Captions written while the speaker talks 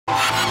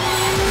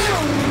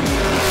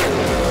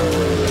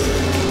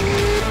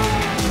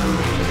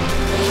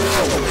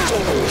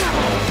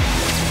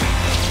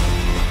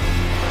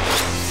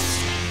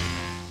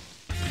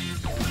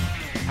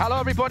Hello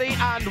everybody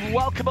and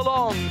welcome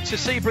along to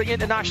Sebring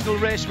International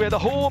Raceway, the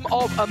home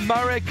of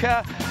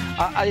America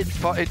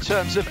in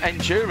terms of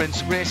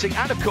endurance racing,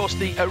 and of course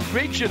the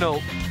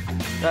original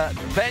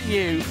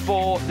venue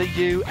for the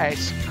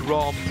US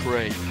Grand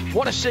Prix.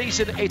 What a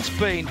season it's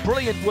been.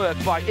 Brilliant work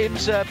by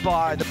IMSA,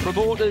 by the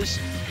promoters,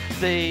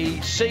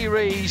 the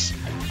series,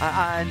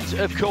 and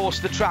of course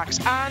the tracks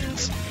and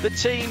the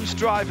teams,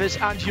 drivers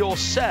and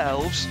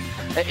yourselves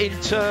in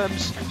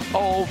terms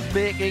of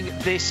making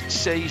this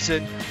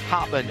season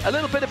happen. A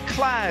little bit of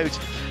cloud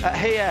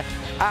here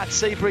at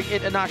Sebring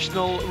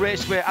International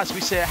Raceway as we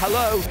say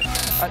hello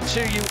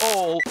to you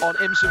all on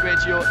IMSA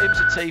Radio,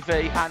 IMSA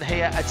TV and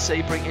here at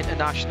Sebring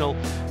International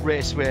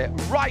Raceway,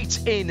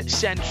 right in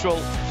central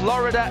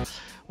Florida,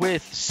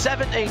 with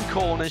 17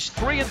 corners,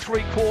 3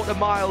 3/4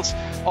 miles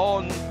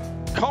on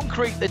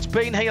concrete that's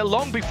been here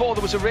long before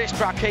there was a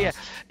racetrack here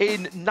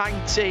in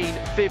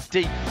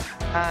 1950,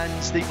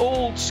 and the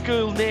old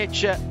school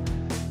nature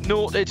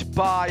noted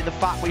by the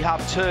fact we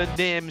have turn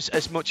names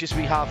as much as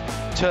we have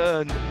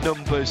turn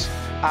numbers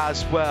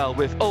as well,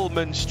 with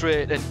Ullman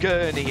Straight and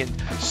Gurney and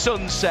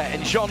Sunset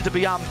and Jean de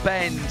Bihan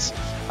Bends,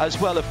 as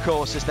well of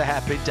course as the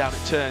hairpin down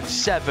at turn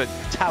 7,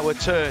 Tower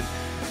Turn,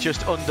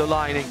 just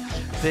underlining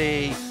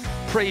the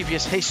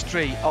previous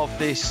history of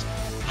this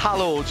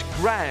hallowed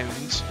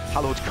ground,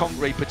 hallowed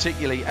concrete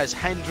particularly, as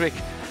Hendricks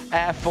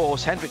Air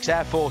Force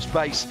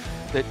Base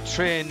that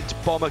trained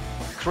bomber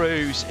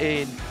crews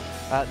in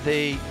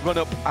the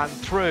run-up and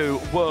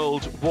through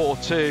World War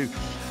II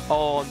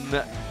on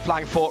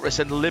Flying Fortress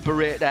and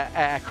Liberator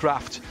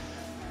aircraft.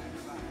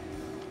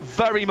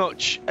 Very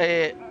much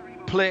a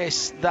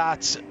place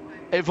that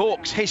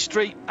evokes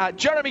history.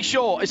 Jeremy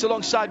Shaw is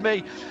alongside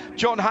me,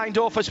 John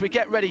Hindorf, as we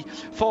get ready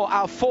for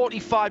our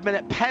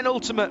 45-minute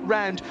penultimate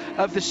round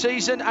of the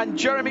season. And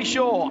Jeremy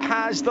Shaw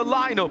has the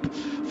lineup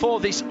for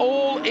this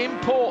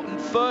all-important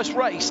first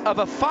race of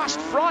a Fast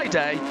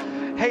Friday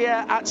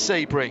here at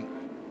Sebring.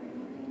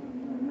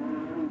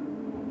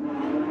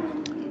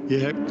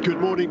 Yeah, good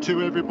morning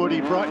to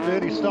everybody. Bright and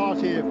early start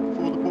here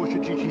for the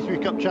Porsche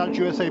GT3 Cup Challenge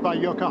USA by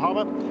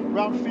Yokohama.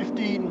 Round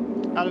 15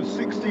 out of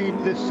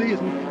 16 this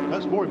season.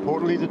 That's more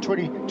importantly the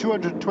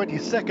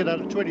 222nd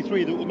out of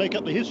 23 that will make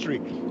up the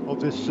history of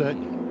this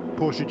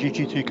Porsche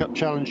GT3 Cup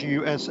Challenge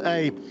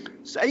USA.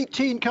 It's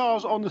 18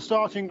 cars on the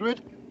starting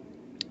grid.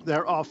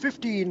 There are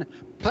 15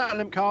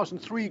 Platinum cars and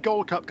 3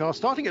 Gold Cup cars.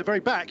 Starting at the very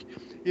back,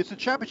 it's the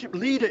championship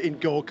leader in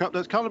Gold Cup.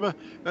 That's car number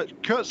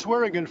Kurt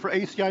Swearingen for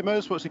ACI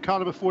Motorsports in car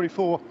number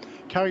 44,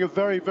 carrying a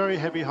very, very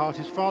heavy heart.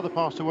 His father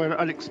passed away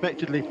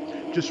unexpectedly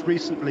just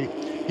recently.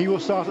 He will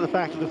start at the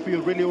back of the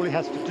field. Really all he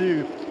has to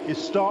do is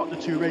start the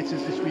 2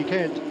 races this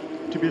weekend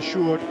to be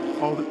assured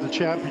of the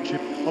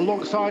championship.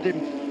 Alongside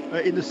him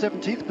in the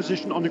 17th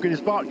position on the grid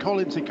is Bart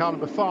Collins in car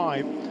number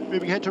 5.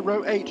 Moving ahead to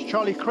row 8,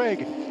 Charlie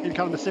Craig in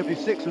car number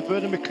 76, with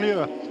Vernon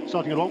McClure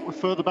starting a lot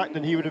further back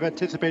than he would have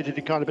anticipated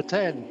in car number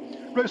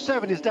 10. Row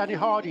 7 is Danny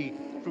Hardy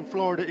from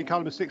Florida in car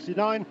number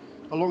 69,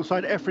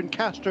 alongside Efren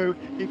Castro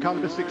in car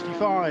number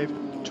 65.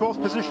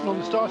 12th position on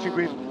the starting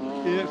grid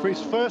for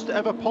his first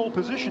ever pole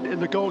position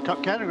in the Gold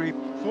Cup category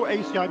for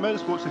ACI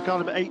Motorsports in car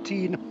number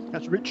 18.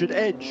 That's Richard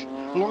Edge.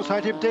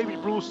 Alongside him,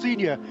 David Bruce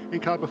Sr. in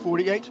car number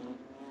 48.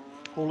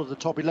 All of the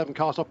top 11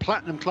 cars are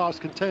Platinum class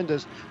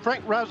contenders.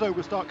 Frank Razzo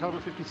will start car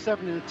number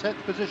 57 in the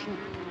 10th position,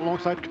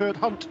 alongside Kurt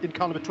Hunt in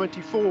car number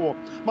 24.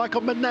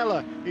 Michael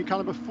Manella in car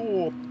number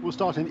 4 will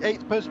start in the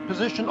 8th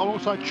position,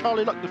 alongside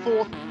Charlie Luck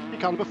IV in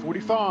car number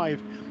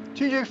 45.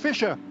 TJ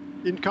Fisher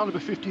in car number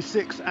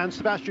 56 and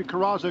Sebastian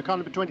Carrazzo, car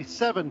number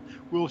 27,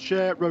 will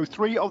share row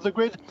 3 of the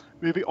grid.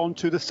 Moving on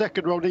to the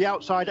second row on the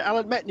outside,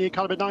 Alan Metney in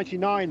car number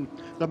 99,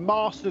 the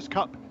Masters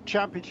Cup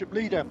Championship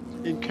leader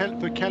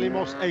for Kelly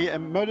Moss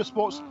AM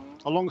Motorsports.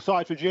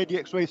 Alongside for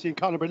JDX Racing in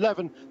car number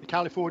 11, the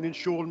Californian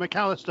Sean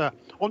McAllister.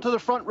 Onto the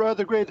front row of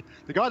the grid,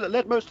 the guy that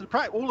led most of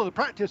all of the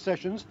practice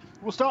sessions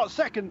will start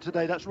second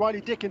today. That's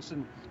Riley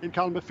Dickinson in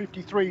car number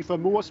 53 for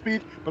more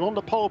speed, but on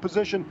the pole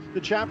position,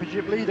 the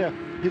championship leader.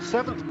 His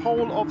 7th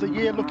pole of the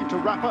year, looking to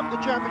wrap up the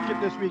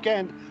championship this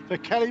weekend for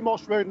Kelly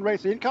Moss Road and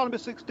Racing in car number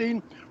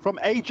 16 from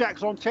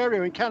Ajax,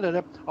 Ontario in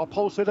Canada. Our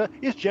pole sitter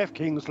is Jeff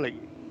Kingsley.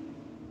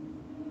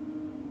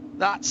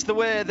 That's the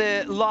way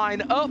they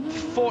line up,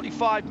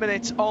 45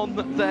 minutes on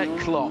the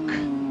clock.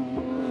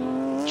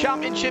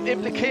 Championship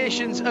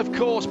implications, of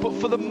course, but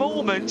for the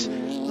moment,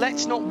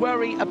 let's not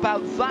worry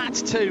about that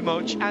too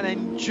much and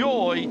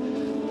enjoy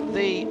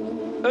the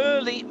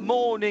early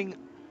morning,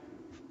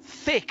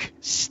 thick,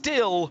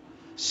 still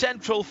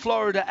Central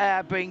Florida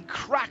air being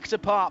cracked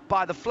apart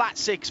by the flat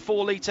 6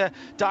 4-litre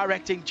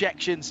direct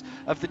injections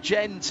of the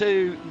Gen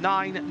 2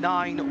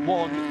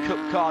 991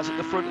 Cup cars at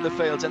the front of the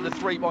fields, and the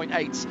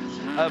 3.8s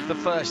of the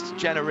first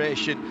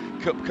generation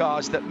Cup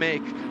cars that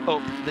make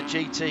up the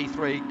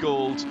GT3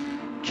 Gold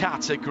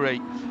category.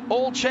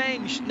 All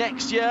change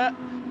next year,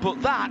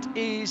 but that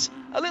is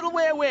a little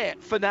way away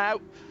for now,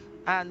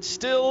 and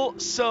still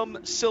some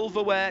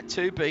silverware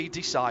to be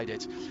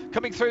decided.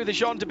 Coming through the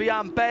Jean de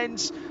Bihan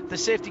bends, the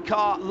safety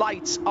car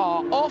lights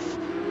are off,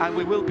 and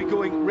we will be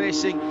going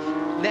racing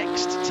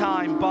next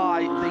time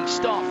by the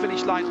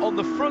start-finish line on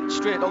the front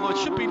straight, although it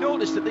should be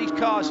noticed that these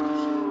cars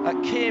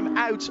came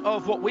out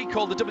of what we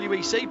call the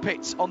WEC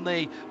pits on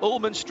the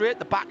Ullman straight,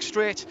 the back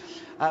straight,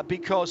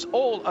 because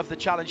all of the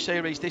Challenge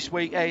Series this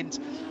weekend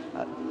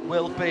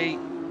will be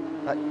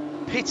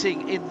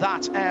pitting in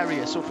that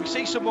area. So if we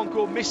see someone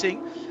go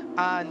missing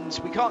and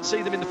we can't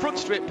see them in the front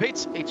straight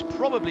pits, it's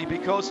probably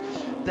because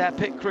their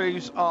pit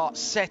crews are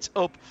set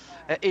up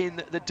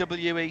in the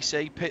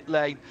WEC pit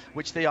lane,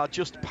 which they are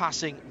just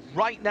passing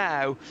right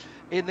now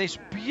in this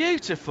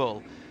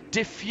beautiful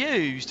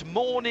diffused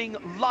morning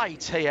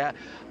light here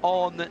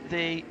on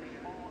the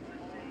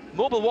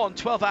Mobil 1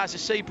 12 Hours of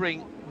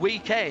Sebring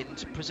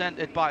weekend,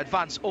 presented by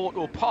Advance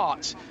Auto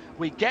Parts.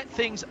 We get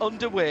things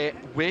underway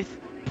with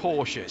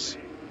Porsches.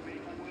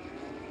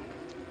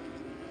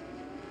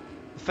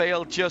 The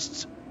field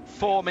just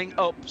forming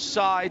up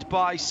side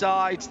by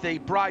side. The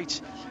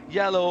bright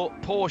yellow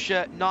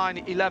Porsche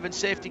 911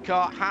 safety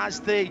car has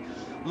the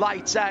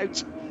lights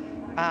out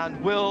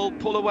and will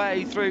pull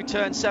away through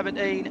turn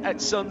 17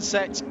 at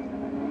sunset.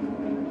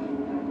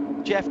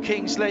 Jeff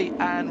Kingsley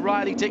and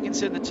Riley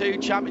Dickinson, the two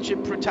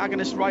championship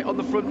protagonists, right on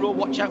the front row.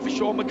 Watch out for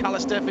Sean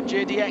McAllister for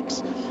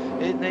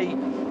JDX in the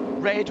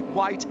red,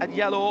 white and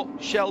yellow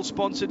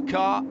Shell-sponsored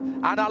car.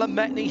 And Alan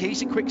Metney,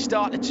 he's a quick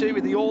starter too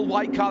in the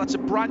all-white car. That's a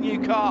brand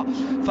new car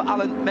for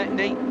Alan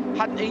Metney.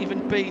 Hadn't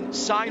even been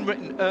sign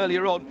written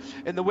earlier on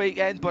in the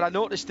weekend, but I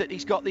noticed that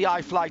he's got the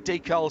iFly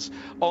decals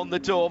on the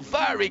door.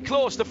 Very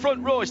close, the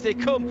front row, as they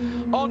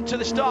come onto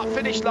the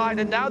start-finish line.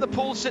 And now the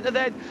pole sitter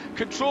then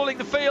controlling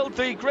the field.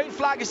 The green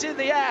flag is in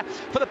the air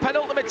for the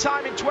penultimate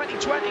time in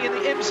 2020 in the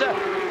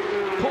IMSA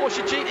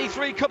Porsche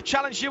GT3 Cup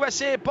Challenge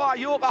USA by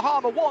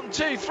Yokohama. 1,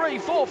 2, 3,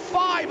 4,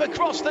 5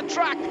 across the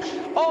track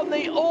on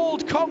the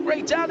old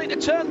concrete down into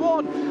turn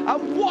 1.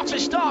 And what a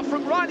start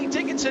from Riley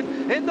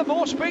Dickinson in the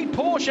more-speed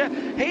Porsche.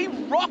 He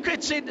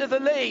rockets into the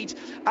lead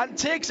and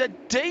takes a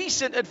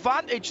decent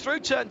advantage through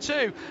turn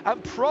 2,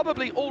 and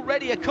probably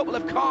already a couple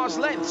of cars'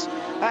 lengths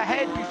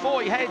ahead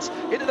before he heads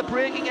into the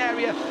braking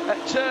area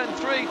at turn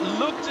 3.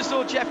 Looked as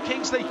though Jeff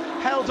Kingsley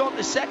held on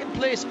to second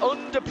place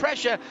under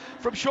pressure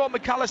from Sean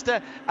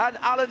McAllister and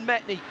Alan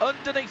Metney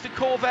underneath the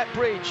Corvette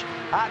bridge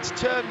at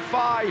turn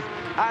 5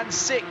 and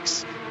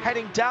 6,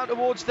 heading down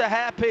towards the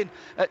hairpin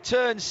at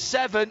turn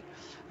 7.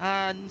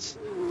 And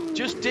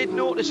just did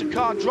notice a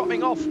car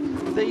dropping off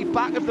the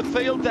back of the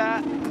field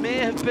there. May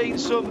have been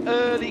some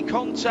early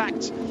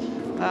contact.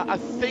 I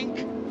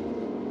think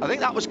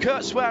that was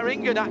Kurt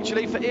Swearingen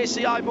actually for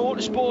ACI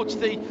Motorsports,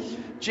 the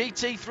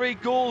GT3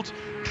 Gold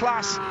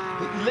class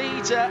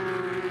leader,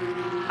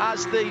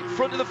 as the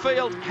front of the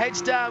field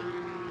heads down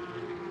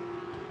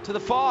to the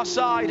far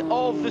side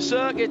of the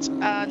circuit.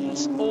 And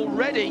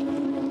already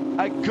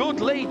a good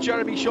lead,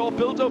 Jeremy Shaw,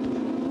 built up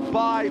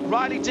by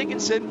Riley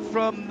Dickinson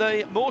from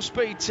the More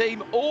Speed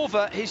team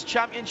over his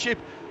championship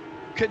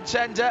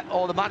contender,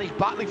 or the man he's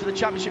battling for the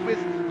championship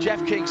with,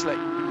 Jeff Kingsley.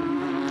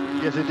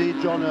 Yes,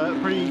 indeed, John. A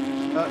pretty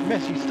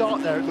messy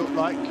start there, it looked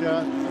like.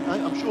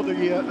 I'm sure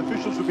the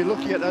officials will be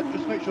looking at that,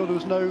 just to make sure there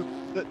was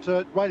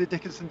that Riley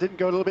Dickinson didn't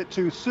go a little bit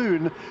too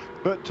soon.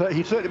 But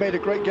he certainly made a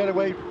great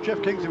getaway.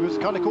 Jeff Kingsley was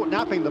kind of caught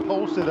napping the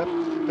pole sitter,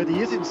 but he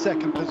is in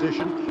second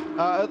position.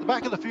 At the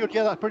back of the field,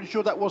 yeah, I'm pretty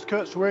sure that was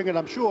Kurt Swearingen.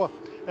 I'm sure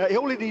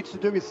all he needs to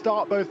do is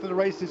start both of the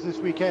races this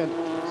weekend.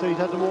 So he's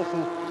had some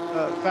awful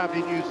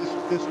family news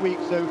this week.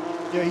 So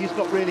he's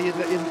not really in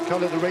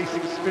kind of the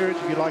racing spirit,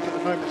 if you like, at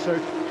the moment. So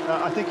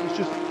I think he's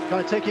just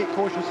kind of taking it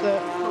cautious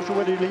there. Not sure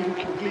whether he'll even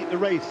complete the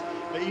race.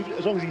 Even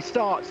as long as he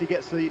starts, he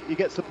gets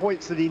the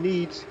points that he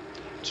needs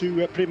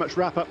to pretty much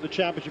wrap up the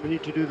championship. We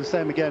need to do the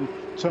same again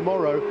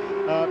tomorrow.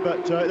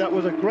 But that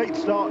was a great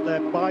start there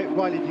by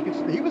Riley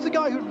Dickinson. He was the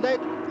guy who led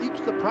each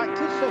of the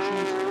practice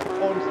sessions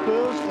on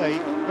Thursday.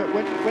 But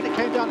when it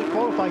came down to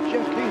qualifying,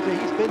 Jeff Kingsley,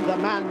 he's been the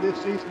man this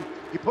season.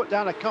 He put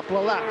down a couple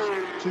of laps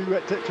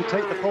to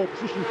take the pole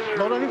position,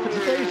 not only for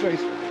today's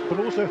race, but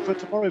also for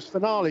tomorrow's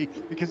finale,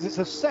 because it's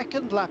a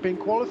second lap in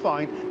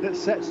qualifying that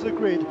sets the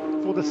grid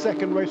for the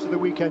second race of the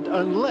weekend,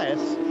 unless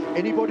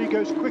anybody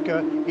goes quicker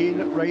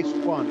in race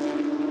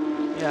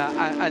 1.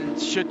 Yeah,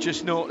 and should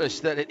just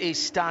notice that it is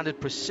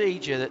standard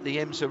procedure that the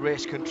IMSA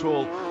race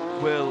control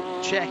will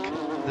check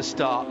the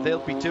start. They'll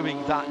be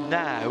doing that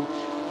now.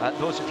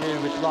 Those of you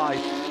with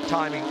live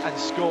timing and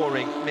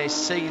scoring may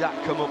see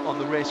that come up on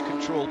the race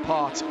control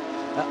part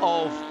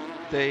of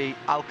the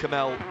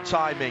Alcamel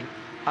timing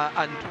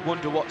and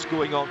wonder what's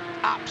going on.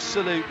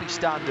 Absolutely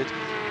standard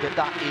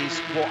that is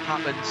what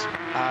happens,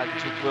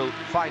 and we'll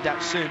find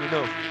out soon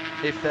enough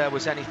if there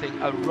was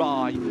anything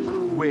awry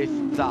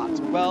with that.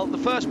 Well, the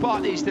first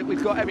part is that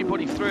we've got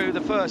everybody through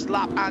the first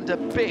lap and a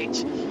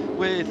bit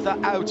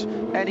without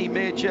any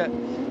major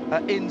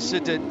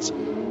incident.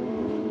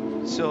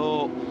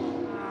 So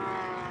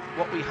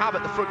what we have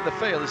at the front of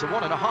the field is a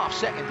 1.5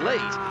 second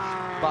lead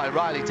by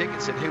Riley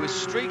Dickinson, who has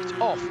streaked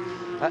off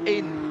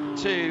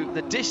into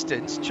the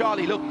distance.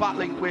 Charlie Luck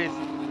battling with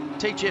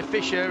TJ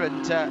Fisher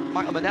and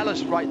Michael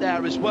Manella's right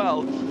there as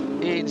well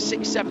in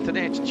 6th, 7th and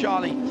 8th.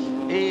 Charlie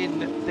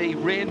in the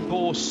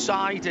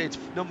rainbow-sided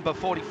number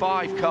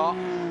 45 car.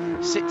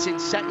 Sits in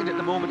second at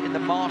the moment in the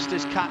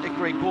Masters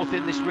category, both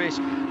in this race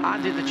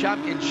and in the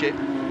Championship.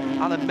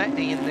 Alan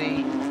Metney in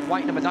the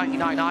white number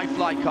 99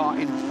 iFly car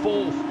in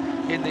fourth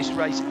in this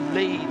race,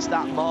 leads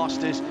that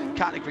Masters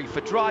category. For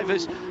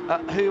drivers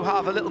who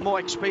have a little more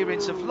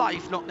experience of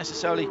life, not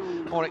necessarily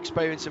more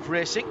experience of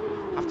racing,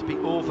 have to be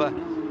over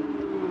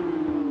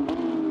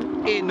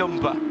a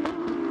number.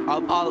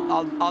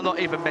 I'll not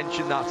even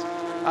mention that.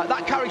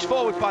 That carries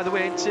forward, by the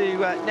way, into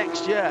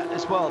next year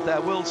as well.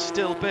 There will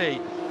still be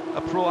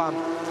a Pro-Am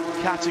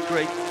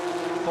category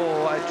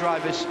for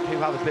drivers who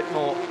have a bit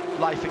more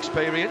life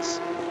experience.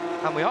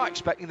 And we are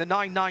expecting the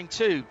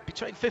 992,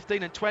 between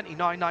 15 and 20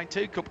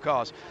 992 Cup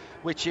cars,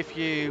 which, if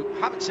you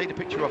haven't seen a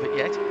picture of it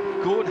yet,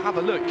 go and have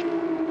a look.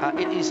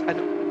 It is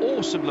an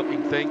awesome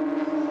looking thing,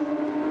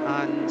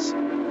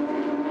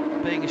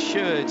 and being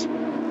assured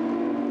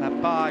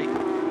by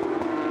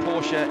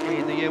Porsche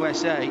in the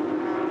USA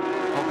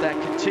of their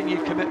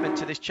continued commitment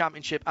to this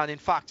championship, and in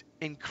fact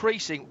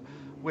increasing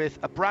with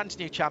a brand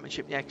new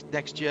championship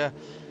next year,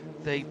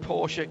 the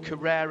Porsche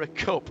Carrera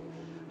Cup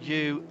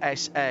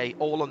USA,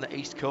 all on the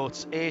East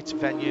Coast, 8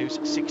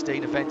 venues,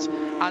 16 events.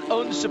 And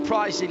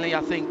unsurprisingly, I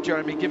think,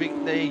 Jeremy,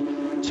 giving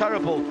the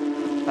terrible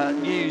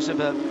news of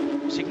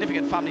a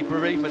significant family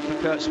bereavement for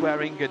Kurt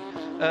Swearingen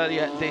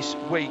earlier this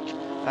week,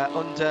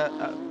 under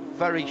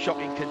very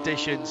shocking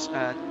conditions,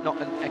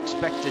 not an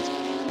expected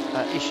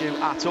issue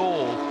at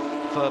all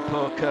for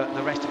poor Kurt and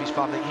the rest of his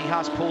family. He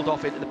has pulled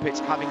off into the pits,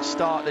 having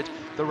started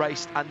the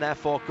race, and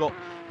therefore got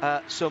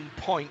some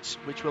points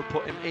which will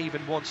put him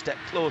even one step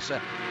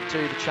closer to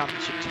the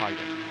championship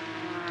title.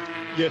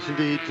 Yes,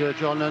 indeed,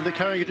 John. And they're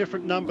carrying a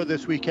different number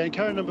this weekend.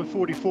 Carrying number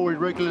 44, he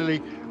regularly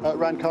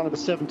ran car number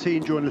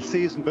 17 during the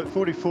season, but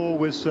 44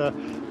 was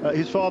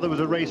his father was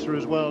a racer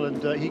as well,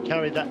 and he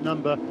carried that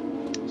number.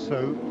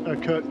 So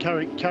Kurt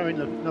carrying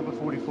the number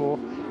 44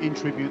 in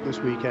tribute this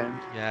weekend.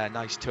 Yeah,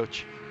 nice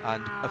touch.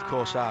 And of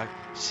course, our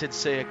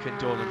sincere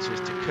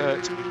condolences to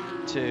Kurt,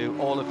 to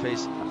all of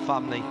his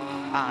family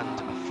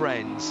and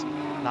friends.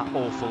 That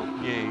awful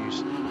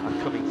news,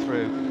 and coming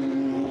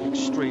through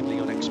extremely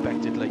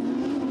unexpectedly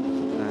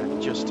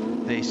just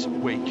this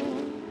week.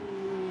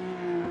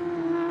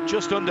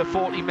 Just under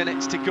 40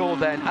 minutes to go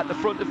then at the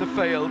front of the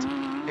field.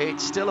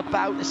 It's still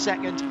about a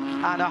second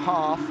and a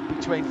half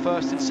between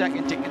first and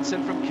second.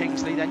 Dickinson from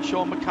Kingsley, then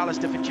Sean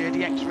McAllister for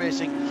JDX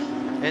Racing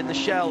in the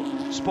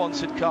Shell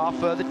sponsored car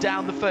further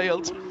down the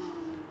field.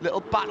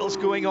 Little battles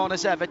going on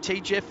as ever.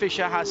 TJ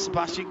Fisher has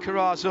Sebastian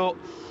Carrazzo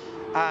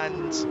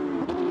and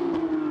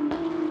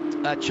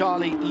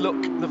Charlie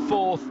Look the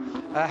fourth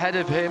ahead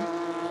of him,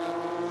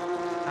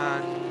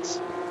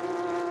 and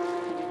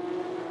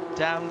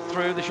down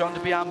through the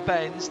Jean-de-Bian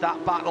bends,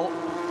 that battle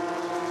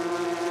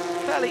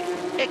fairly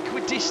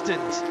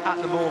equidistant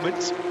at the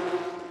moment.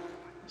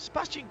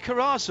 Sebastian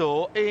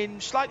Carrazzo in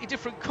slightly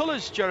different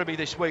colours, Jeremy,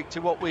 this week to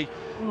what we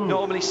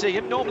normally see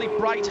him. Normally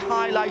bright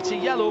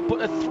highlighter yellow,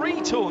 but a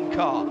three-tone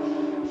car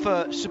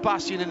for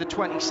Sebastian in the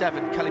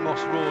 27 Kelly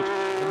Moss Road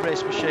and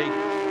Race Machine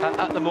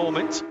at the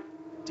moment.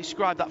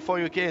 Describe that for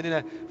you again in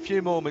a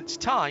few moments'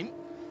 time.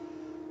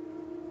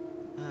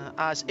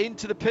 As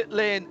into the pit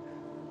lane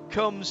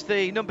comes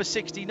the number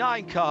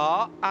 69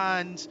 car,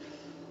 and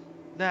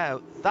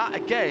now that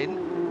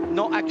again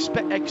not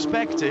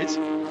expected.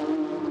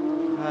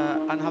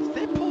 And have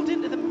they pulled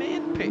into the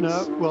main pits?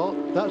 No, well,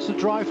 that's a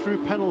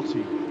drive-through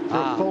penalty for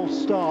a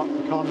false start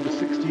for car number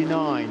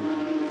 69.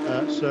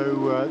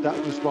 So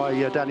that was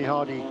why Danny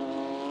Hardy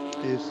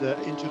is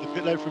into the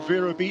pit lane from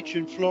Vero Beach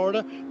in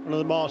Florida, one of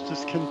the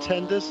Masters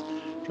contenders,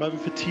 driving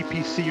for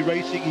TPC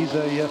Racing. He's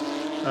a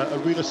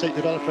real estate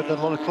developer, done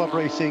a lot of club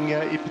racing,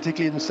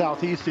 particularly in the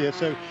southeast here.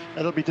 So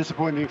that'll be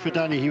disappointing for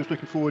Danny. He was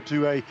looking forward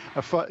to a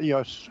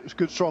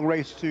good, strong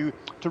race to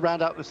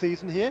round out the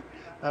season here.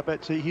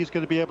 But he's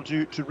going to be able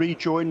to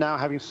rejoin now,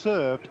 having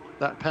served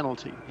that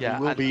penalty. Yeah,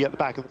 he will be at the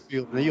back of the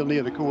field, and he'll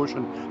need the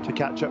caution to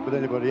catch up with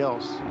anybody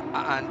else.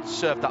 And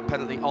serve that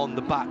penalty on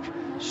the back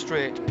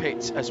straight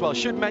pit as well.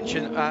 Should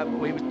mention,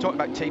 we were talking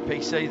about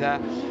TPC there,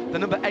 the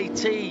number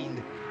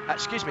 18,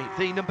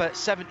 the number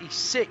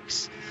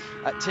 76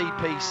 at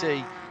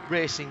TPC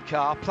Racing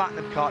car,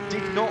 Platinum car,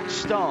 did not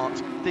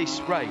start this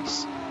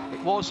race.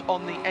 It was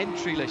on the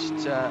entry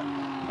list,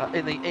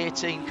 in the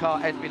 18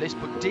 car entry list,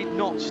 but did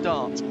not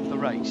start the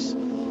race.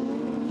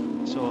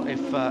 So if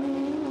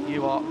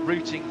you are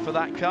rooting for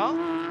that car,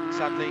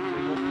 sadly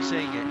we won't be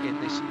seeing it in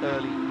this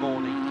early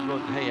morning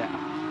run here.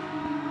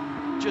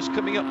 Just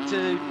coming up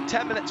to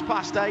 10 minutes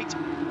past 8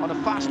 on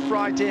a fast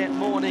Friday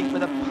morning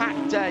with a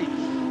packed day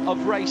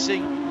of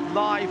racing,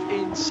 live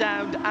in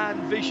sound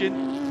and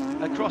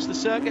vision across the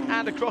circuit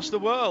and across the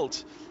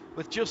world,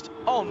 with just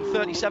on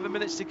 37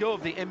 minutes to go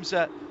of the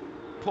IMSA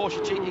Porsche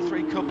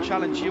GT3 Cup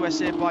Challenge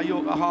USA by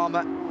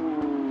Yokohama.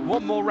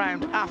 One more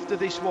round after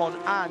this one,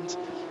 and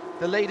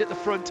the lead at the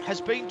front has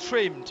been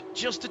trimmed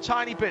just a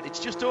tiny bit. It's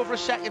just over a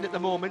second at the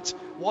moment.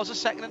 Was a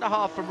second and a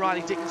half from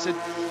Riley Dickinson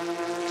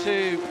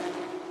to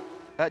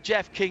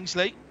Jeff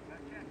Kingsley.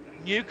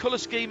 New colour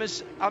scheme,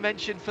 as I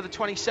mentioned, for the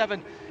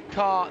 27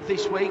 car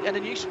this week, and a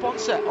new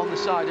sponsor on the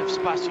side of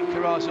Sebastian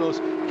Carrazzo's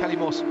Kelly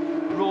Moss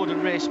road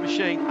and race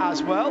machine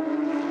as well.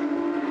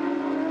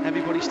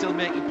 Everybody's still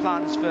making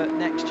plans for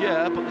next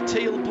year, but the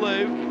teal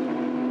blue,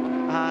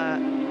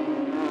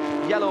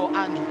 yellow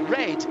and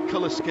red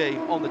colour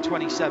scheme on the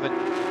 27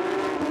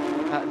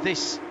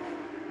 this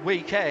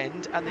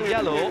weekend, and the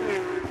yellow,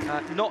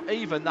 not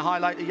even the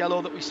highlighter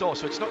yellow that we saw,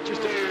 so it's not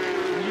just a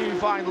new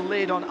vinyl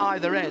lid on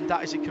either end,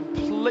 that is a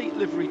complete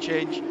livery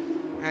change,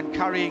 and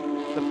carrying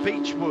the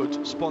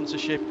Beechwood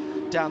sponsorship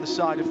down the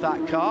side of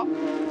that car.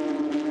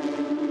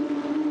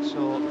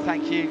 So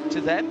thank you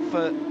to them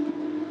for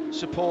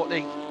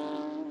supporting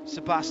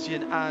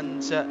Sebastian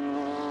and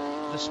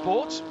the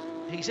sport.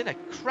 He's in a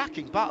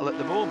cracking battle at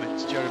the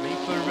moment, Jeremy,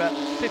 for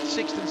 5th,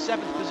 6th and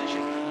 7th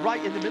position,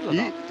 right in the middle of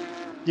that.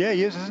 Yeah,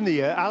 he is, isn't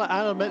he?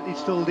 Alan Bentley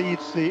still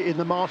leads in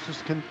the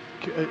Masters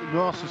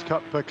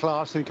Cup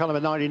class in kind of a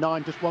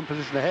 99, just one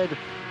position ahead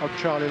of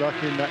Charlie Luck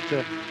in that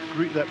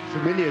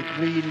familiar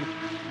green,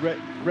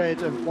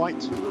 red and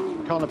white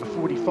car number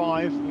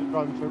 45,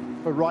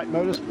 driving for Wright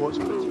Motorsports.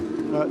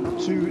 But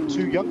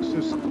two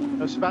youngsters,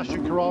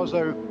 Sebastian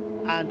Carrazzo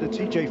and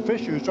TJ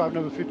Fisher, who's driving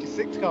number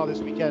 56 car this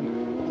weekend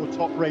for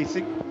Top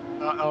Racing,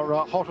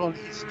 are hot on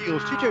his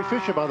heels. TJ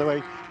Fisher, by the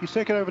way, he's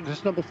taken over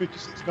this number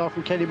 56 car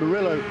from Kenny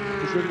Murillo,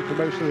 who's ridden for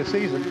most of the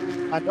season.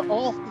 And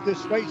after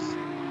this race,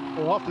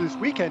 or after this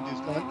weekend is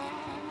done,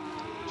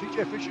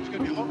 TJ Fisher is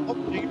going to be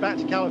hopping back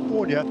to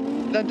California,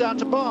 and then down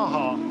to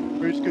Baja,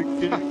 where he's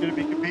going to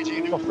be competing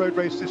in the off-road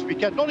race this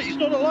weekend. He's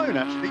not alone,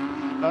 actually.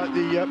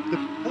 The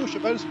Porsche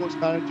Motorsports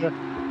manager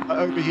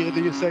over here,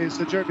 the USA,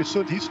 Sir Jeremy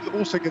Sund, he's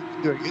also going to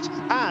be doing it,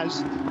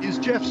 as is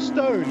Jeff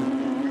Stone,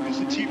 who is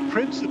the team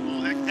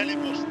principal at Kelly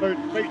Moss Road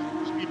Racing,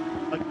 who's been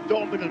a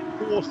dominant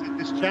force in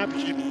this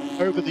championship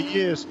over the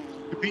years.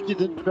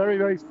 Competed in the very,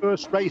 very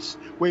first race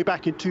way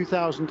back in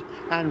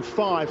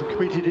 2005, and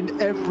competed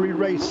in every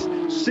race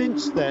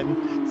since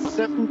then.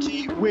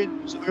 70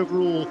 wins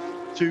overall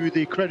to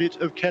the credit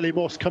of Kelly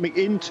Moss coming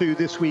into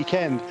this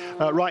weekend.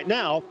 Right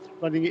now,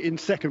 running in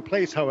second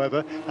place,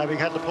 however, having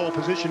had the pole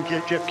position,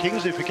 Jeff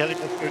Kingsley for Kelly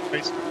Moss Road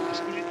Racing is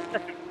still in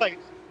second place.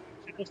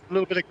 He lost a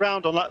little bit of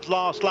ground on that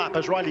last lap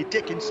as Riley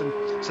Dickinson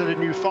set a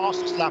new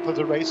fastest lap of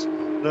the race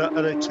at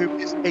a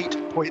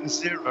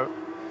 2:8.0.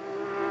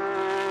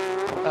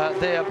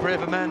 They are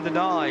braver men than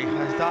I.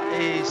 That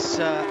is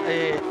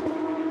a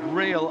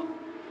real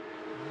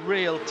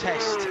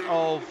test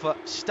of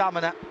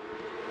stamina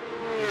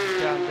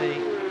down the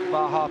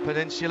Baja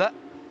Peninsula.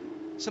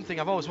 Something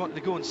I've always wanted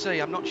to go and see.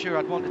 I'm not sure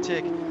I'd want to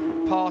take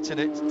part in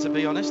it, to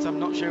be honest. I'm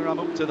not sure I'm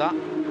up to that.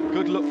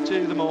 Good luck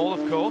to them all,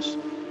 of course.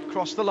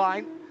 Cross the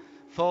line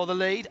for the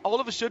lead. All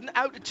of a sudden,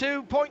 out to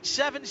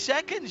 2.7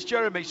 seconds,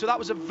 Jeremy. So that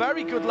was a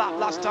very good lap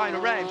last time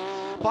around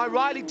by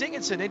Riley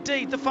Dickinson.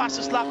 Indeed, the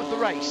fastest lap of the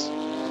race.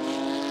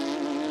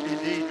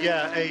 Indeed,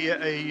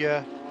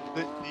 yeah.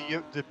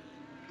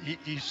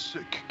 He's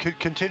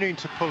continuing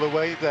to pull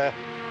away there.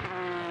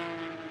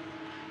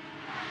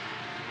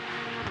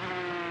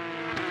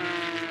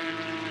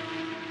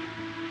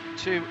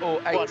 Still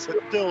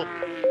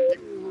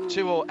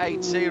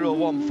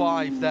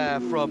 2:08.015 there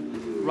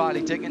from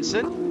Riley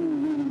Dickinson,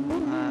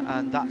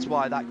 and that's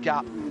why that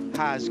gap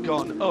has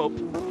gone up.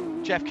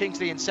 Jeff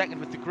Kingsley in second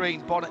with the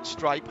green bonnet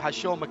stripe has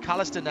Sean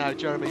McAllister now,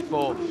 Jeremy,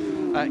 for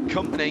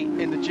company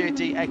in the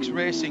GTX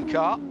racing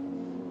car.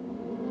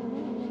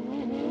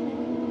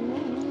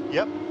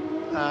 Yep,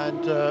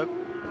 and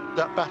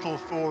that battle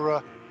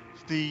for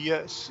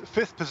the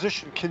fifth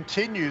position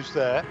continues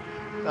there,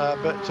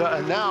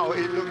 and now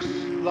it looks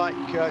like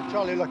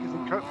Charlie Luck is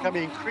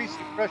becoming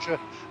increasing pressure,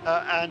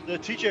 and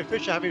TJ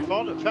Fisher, having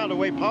found a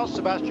way past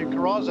Sebastian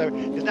Carrazzo,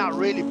 is now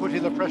really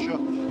putting the pressure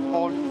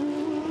on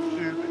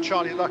to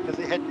Charlie Luck as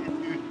they head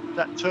into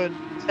that turn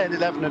 10,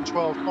 11 and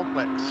 12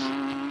 complex.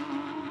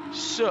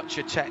 Such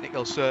a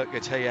technical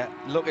circuit here.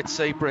 Look at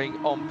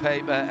Sebring on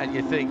paper and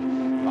you think,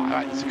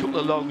 right, there's a couple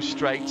of long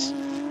straights,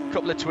 a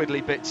couple of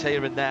twiddly bits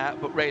here and there,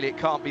 but really it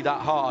can't be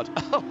that hard.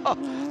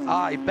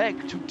 I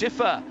beg to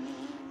differ.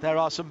 There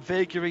are some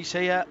vagaries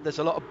here, there's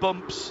a lot of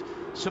bumps,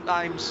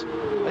 sometimes,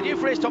 and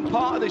you've raced on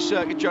part of this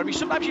circuit, Jeremy,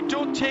 sometimes you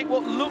don't take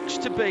what looks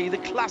to be the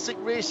classic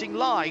racing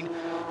line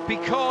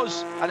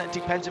because, and it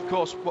depends of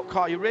course what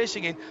car you're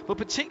racing in, but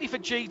particularly for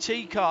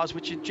GT cars,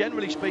 which are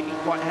generally speaking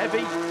quite heavy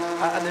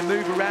and they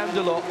move around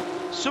a lot,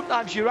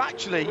 sometimes you're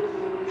actually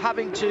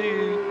having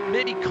to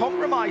maybe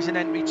compromise an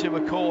entry to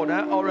a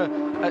corner or a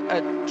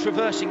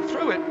traversing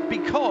through it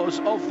because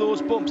of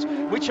those bumps,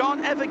 which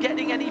aren't ever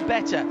getting any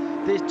better.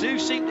 They do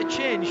seem to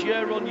change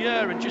year on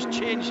year and just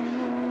change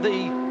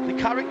the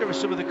character of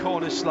some of the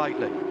corners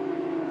slightly.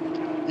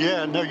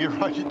 Yeah, no, you're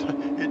right.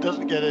 It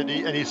doesn't get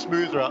any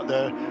smoother out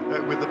there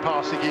with the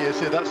passing years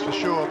here, that's for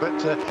sure.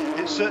 But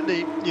it's certainly,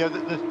 you know,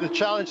 the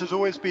challenge has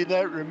always been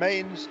there. It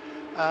remains,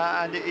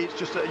 and it's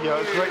just a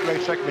great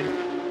racetrack. I mean,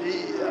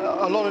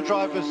 a lot of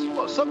drivers,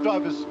 well, some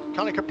drivers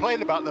kind of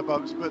complain about the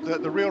bumps, but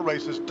the real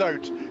racers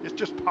don't. It's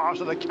just part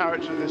of the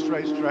character of this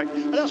racetrack,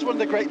 and that's one of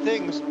the great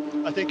things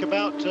I think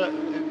about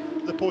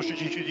the Porsche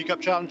GT3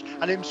 Cup Challenge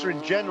and IMSA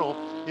in general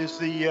is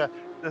the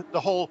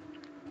whole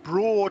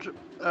broad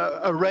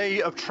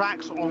array of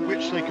tracks on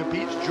which they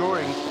compete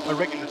during a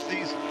regular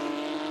season.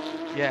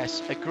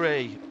 Yes,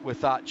 agree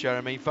with that,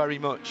 Jeremy, very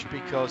much,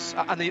 because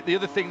and the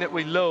other thing that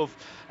we love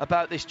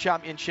about this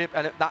championship,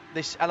 and that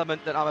this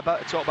element that I'm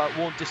about to talk about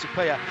won't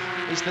disappear,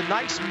 is the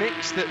nice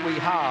mix that we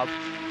have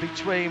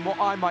between what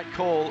I might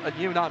call, and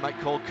you and I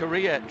might call,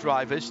 career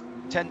drivers.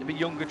 Tend to be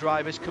younger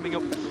drivers coming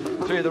up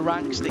through the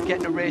ranks. They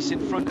get a race in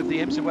front of the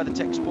IMSA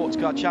WeatherTech Sports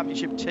Car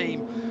Championship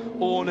team,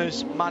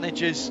 owners,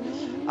 managers,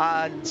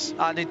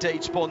 and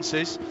indeed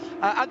sponsors,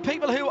 and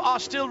people who are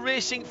still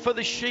racing for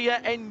the sheer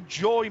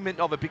enjoyment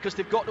of it, because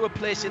they've got to a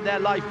place in their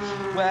life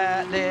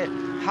where they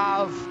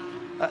have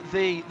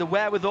the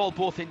wherewithal,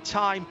 both in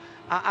time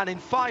and in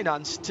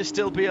finance, to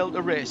still be able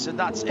to race. And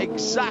that's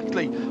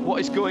exactly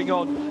what is going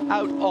on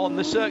out on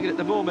the circuit at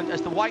the moment,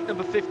 as the white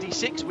number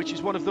 56, which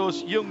is one of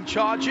those young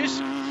chargers,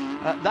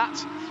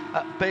 that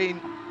being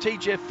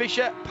TJ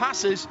Fisher,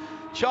 passes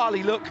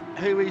Charlie Luck,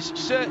 who is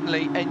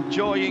certainly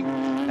enjoying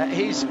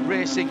his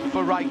racing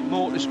for Wright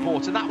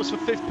Motorsports, and that was for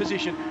 5th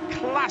position.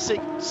 Classic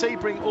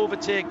Sebring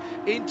overtake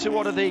into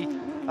one of the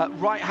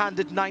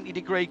right-handed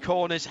 90-degree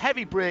corners,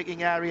 heavy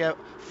braking area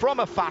from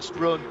a fast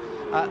run.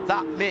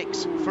 That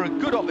makes for a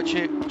good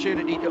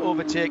opportunity to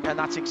overtake, and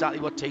that's exactly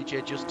what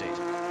TJ just did.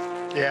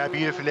 Yeah,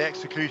 beautifully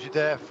executed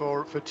there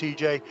for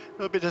TJ. A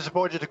little bit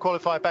disappointed to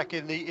qualify back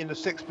in the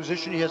 6th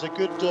position. He has a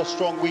good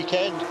strong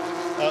weekend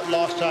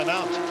last time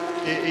out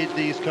in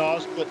these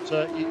cars, but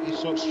he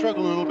sort of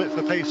struggled a little bit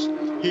for pace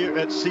here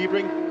at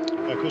Sebring.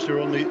 Of course,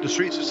 we're on the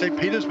streets of St.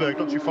 Petersburg,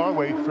 not too far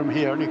away from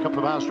here, only a couple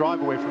of hours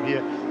drive away from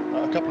here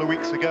a couple of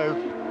weeks ago.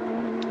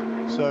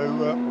 So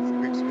 4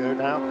 weeks ago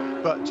now,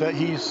 but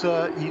he's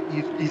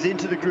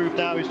into the groove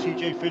now. Is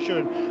TJ Fisher,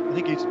 and I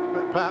think he's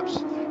perhaps,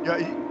 you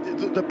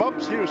know, the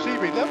bumps here at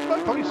Sebring,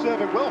 they'll probably serve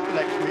him well for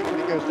next week when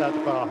he goes down to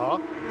Baja.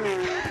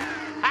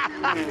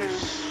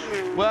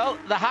 Well,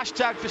 the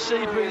hashtag for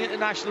Sebring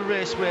International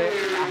Raceway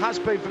has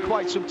been for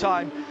quite some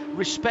time: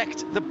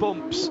 respect the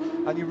bumps,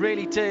 and you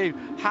really do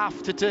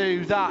have to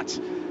do that.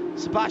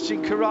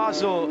 Sebastian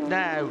Carrazzo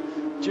now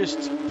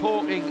just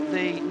porting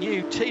the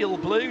new teal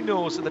blue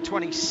nose of the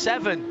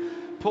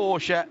 27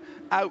 Porsche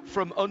out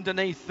from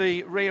underneath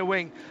the rear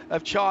wing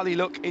of Charlie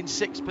Luck in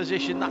 6th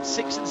position. That's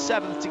 6th and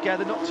 7th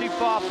together. Not too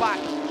far back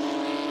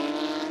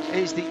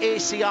is the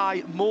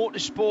ACI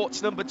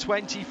Motorsports number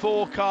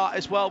 24 car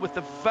as well, with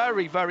the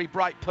very, very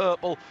bright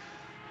purple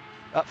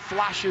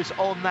flashes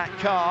on that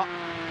car.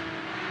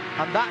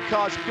 And that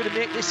car's going to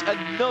make this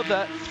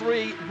another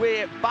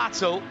 3-way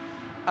battle.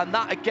 And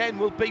that again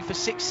will be for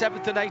 6th,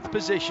 7th and 8th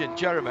position.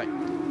 Jeremy.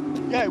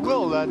 Yeah, it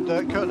will, and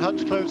Kurt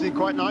Hunt's closing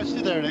quite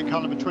nicely there in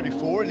car number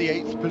 24 in the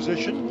 8th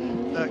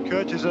position.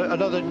 Kurt is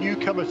another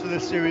newcomer to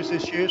this series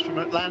this year. He's from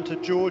Atlanta,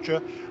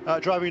 Georgia,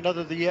 driving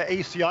another of the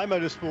ACI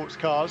Motorsports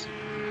cars,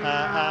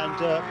 and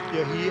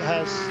yeah, he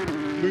has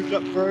moved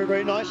up very,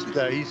 very nicely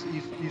there. He's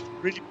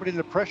really putting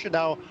the pressure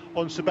now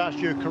on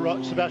Sebastian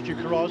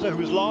Carrazzo, who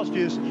was last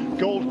year's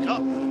Gold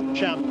Cup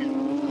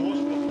champion, of course,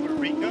 for Puerto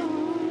Rico.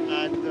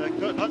 And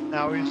Kurt Hunt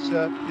now is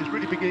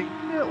really beginning,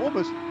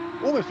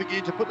 almost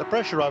beginning to put the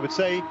pressure, I would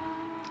say,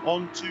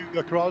 onto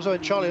Carrazzo,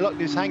 and Charlie Luck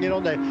is hanging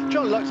on there.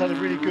 Charlie Luck's had a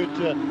really good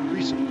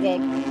recent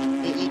run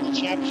in the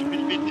championship.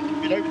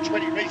 It's been over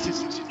 20 races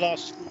since he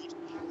last scored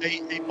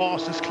a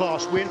Masters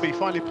class win, but he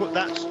finally put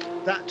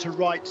that to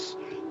rights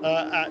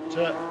at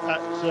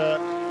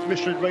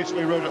Michelin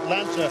Raceway Road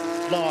Atlanta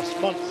last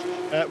month,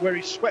 where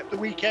he swept the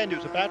weekend. It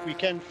was a bad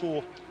weekend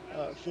for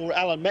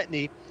Alan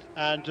Metney.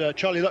 And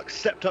Charlie Luck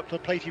stepped up to the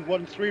plate. He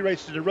won 3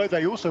 races in a row.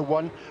 They also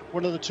won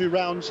one of the 2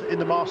 rounds in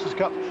the Masters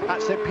Cup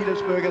at St.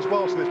 Petersburg as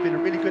well. So it's been a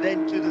really good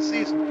end to the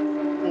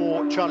season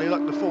for Charlie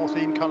Luck, the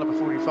 14 car number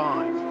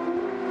 45.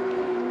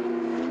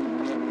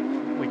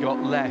 We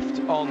got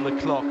left on the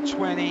clock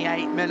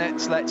 28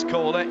 minutes, let's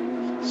call it.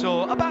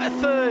 So about a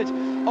third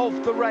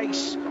of the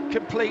race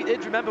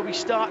completed. Remember, we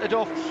started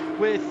off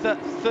with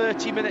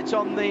 30 minutes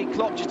on the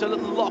clock, just a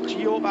little locked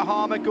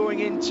Yokohama going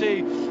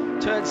into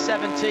turn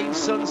 17,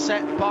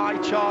 sunset by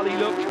Charlie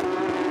Luck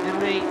in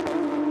the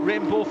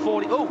Rainbow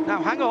 40. Oh,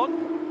 now hang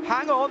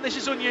on, this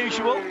is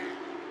unusual.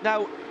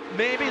 Now,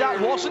 maybe that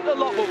wasn't a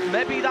lock up,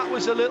 maybe that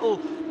was a little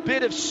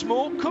bit of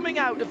smoke coming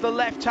out of the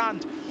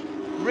left-hand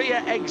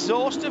rear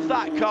exhaust of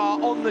that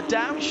car on the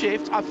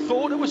downshift. I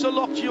thought it was a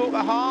locked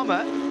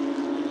Yokohama,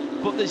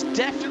 but there's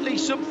definitely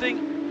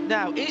something.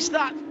 Now, is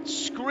that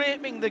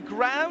scraping the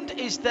ground?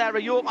 Is there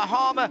a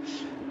Yokohama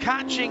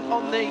catching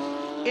on the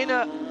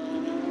inner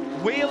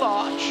wheel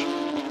arch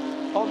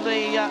on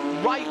the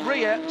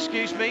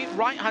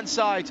right-hand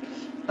side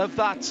of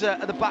that,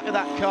 at the back of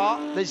that car?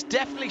 There's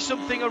definitely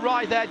something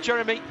awry there,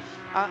 Jeremy.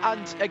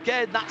 And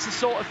again, that's the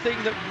sort of thing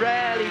that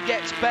rarely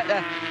gets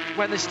better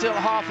when there's still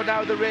half an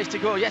hour of the race to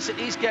go. Yes, it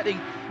is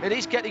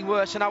getting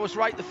worse, and I was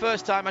right the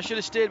first time. I should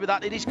have stayed with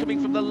that. It is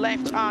coming from the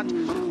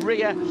left-hand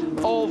rear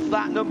of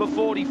that number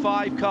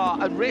 45 car,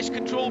 and race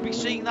control will be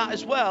seeing that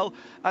as well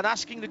and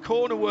asking the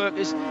corner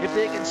workers if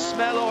they can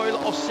smell oil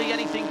or see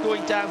anything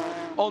going down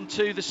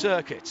onto the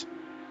circuit.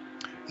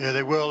 Yeah,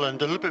 they will,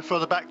 and a little bit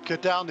further back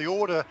down the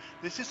order,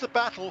 this is the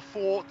battle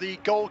for the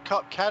Gold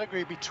Cup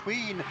category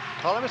between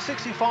car number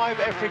 65,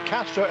 Efren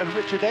Castro, and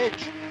Richard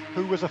Edge,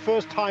 who was a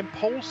first-time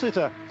pole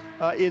sitter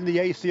in the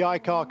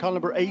ACI car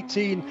number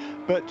 18,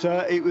 but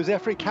it was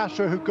Efren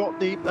Castro who got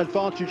the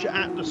advantage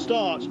at the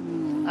start,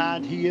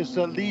 and he is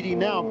leading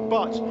now,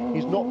 but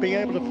he's not being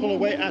able to pull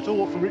away at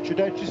all from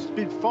Richard Edge. This has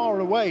been far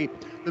and away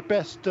the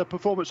best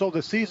performance of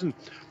the season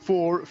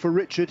for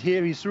Richard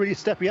here. He's really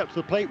stepping up to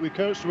the plate with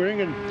Kurt Swearing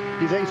and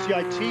his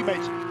ACI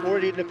teammates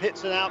already in the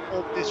pits and out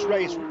of this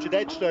race. Richard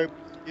Edge, though,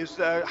 is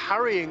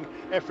harrying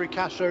Efren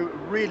Castro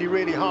really,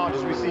 really hard,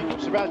 as we see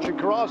Sebastian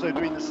Carrazzo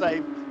doing the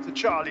same to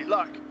Charlie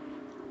Luck.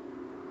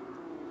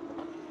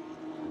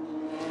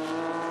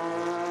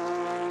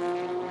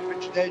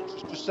 Richard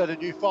Edge just set a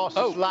new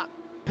fastest lap.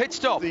 Pit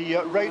stop. The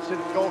race in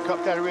Gold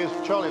Cup category as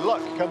Charlie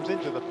Luck comes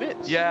into the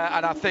pits. Yeah,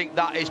 and I think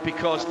that is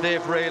because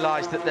they've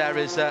realised that there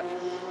is a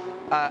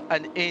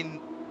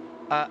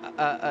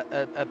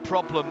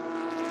problem.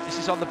 This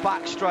is on the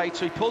back straight,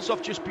 so he pulls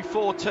off just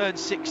before turn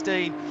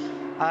 16,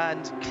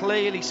 and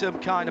clearly some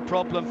kind of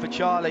problem for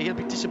Charlie. He'll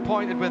be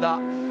disappointed with that,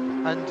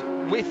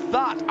 and with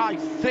that, I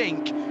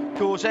think,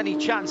 goes any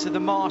chance of the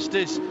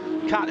Masters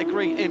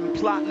category in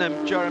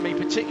Platinum, Jeremy,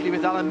 particularly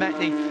with Alan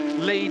Metni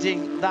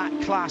leading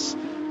that class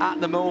at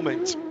the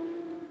moment.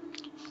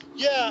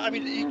 Yeah, I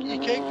mean, he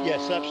came,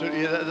 yes,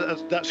 absolutely,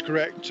 that's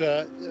correct.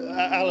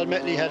 Alan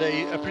Metni had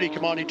a pretty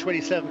commanding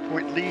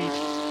 27-point lead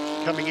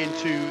coming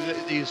into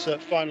these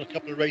final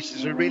couple of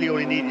races, so really all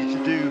he needed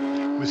to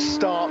do was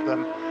start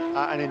them.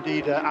 And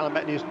indeed, Alan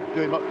Metni is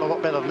doing a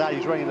lot better than that.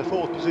 He's running in the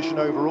 4th position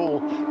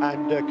overall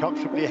and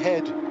comfortably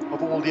ahead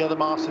of all the other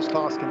Masters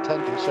class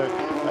contenders. So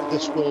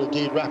this will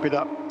indeed wrap it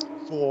up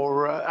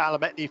for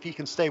Alan Metni if he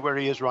can stay where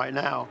he is right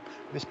now.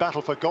 This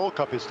battle for Gold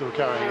Cup is still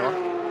carrying on.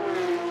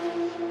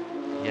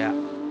 Yeah,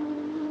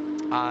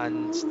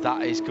 and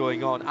that is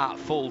going on at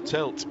full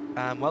tilt.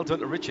 Well done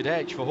to Richard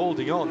Edge for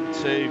holding on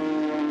to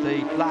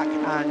the black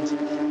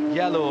and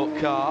yellow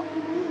car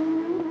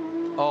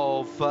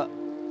of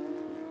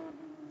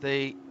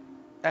the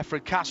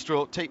Efren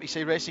Castro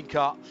TPC racing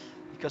car,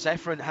 because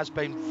Efren has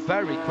been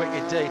very quick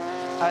indeed,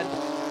 and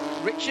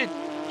Richard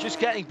just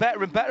getting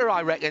better and better,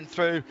 I reckon,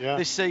 through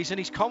this season.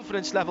 His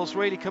confidence levels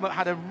really come up.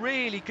 Had a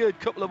really good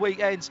couple of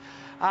weekends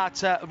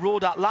at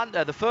Road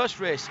Atlanta, the first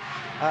race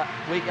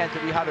weekend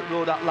that we had at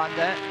Road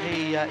Atlanta.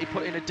 He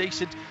put in a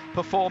decent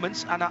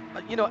performance, and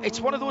you know, it's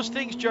one of those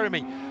things,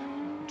 Jeremy.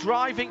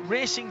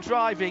 Racing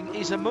driving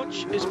is as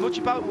much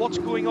about what's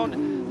going on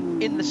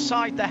in the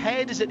side, the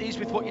head, as it is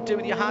with what you do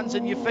with your hands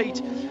and your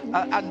feet.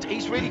 And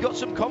he's really got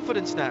some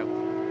confidence now.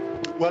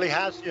 Well, he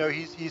has. You know,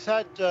 he's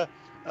had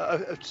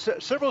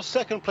several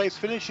second-place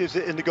finishes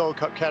in the Gold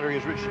Cup category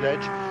as Richard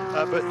Edge,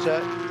 but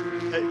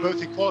both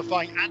in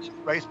qualifying and in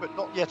the race, but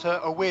not yet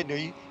a win.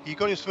 He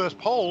got his first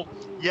pole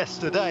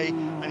yesterday,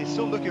 and he's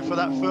still looking for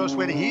that first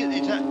win.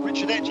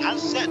 Richard Edge has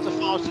set the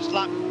fastest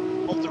lap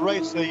of the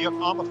race, the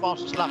Yokohama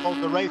fastest lap of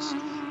the race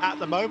at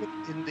the moment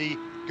in the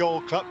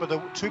Gold Cup, with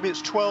a 2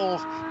 minutes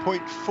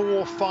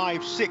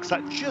 12.456.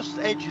 That just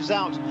edges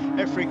out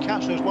Efren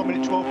Castro's 1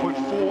 minute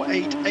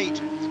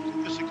 12.488.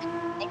 Just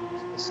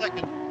a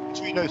second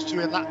between those two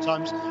in lap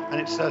times,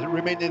 and it's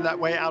remaining that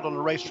way out on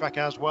the racetrack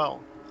as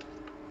well.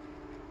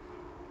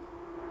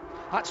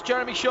 That's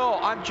Jeremy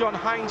Shaw. I'm John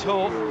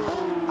Hindhoff,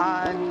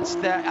 and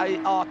there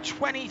are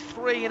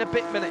 23 and a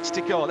bit minutes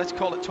to go. Let's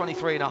call it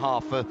 23 and a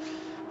half for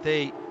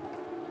the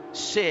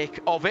sake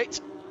of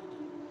it,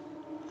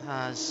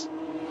 as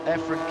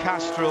Efren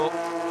Castro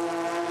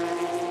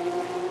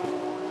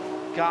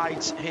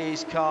guides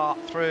his car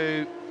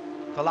through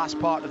the last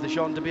part of the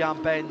Jean de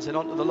Bian bends and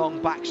onto the long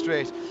back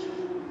straight.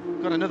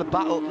 Got another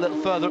battle a little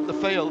further up the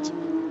field.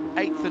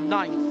 8th and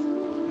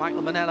 9th,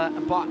 Michael Manella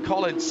and Bart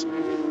Collins.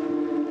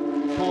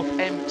 Both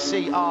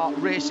MCR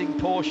Racing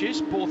Porsches,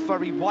 both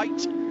very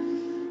white.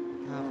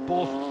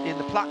 Both in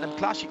the Platinum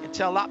class, you can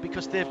tell that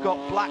because they've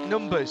got black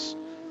numbers.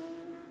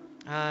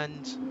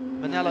 And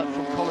Manella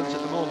from Collins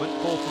at the moment,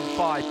 4 from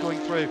 5, going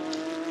through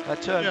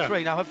turn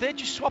 3. Now, have they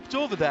just swapped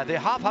over there? They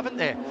have, haven't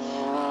they?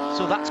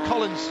 So that's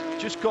Collins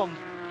just gone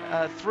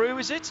through,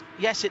 is it?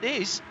 Yes, it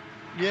is.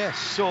 Yes.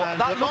 So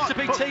that looks to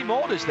be team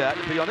orders there,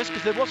 to be honest,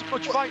 because there wasn't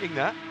much fighting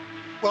there.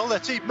 Well, they're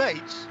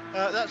teammates,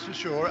 that's for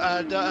sure.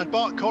 And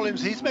Bart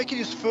Collins, he's making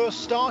his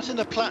first start in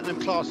the Platinum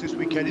class this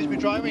weekend. He's been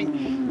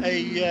driving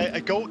a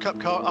Gold Cup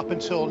car up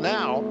until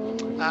now,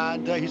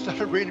 and he's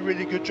done a really,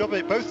 really good job of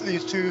it. Both of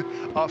these two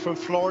are from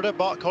Florida.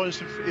 Bart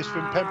Collins is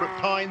from Pembroke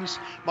Pines,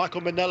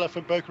 Michael Manella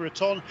from Boca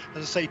Raton,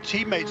 as I say,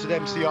 teammates at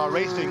MCR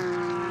Racing.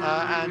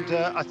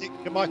 I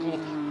think Michael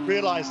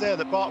realised there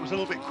that Bart was a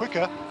little bit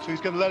quicker, so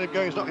he's going to let him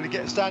go. He's not going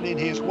to stand in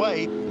his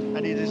way, and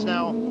it is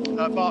now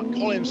Bart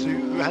Collins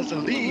who has the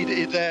lead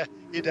in their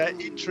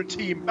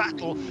intra-team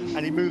battle,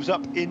 and he moves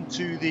up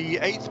into the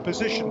 8th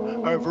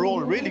position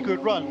overall. A really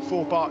good run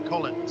for Bart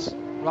Collins.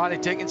 Riley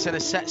Dickinson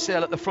has set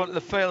sail at the front of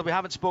the field. We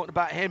haven't spoken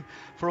about him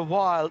for a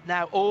while.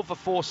 Now over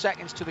 4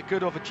 seconds to the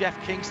good over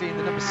Jeff Kingsley in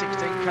the number 16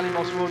 Kelly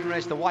Moss Road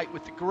race, the white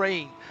with the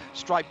green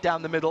stripe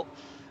down the middle.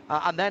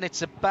 And then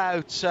it's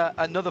about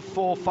another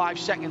 4 or 5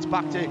 seconds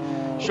back to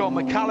Sean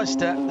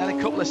McAllister, then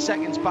a couple of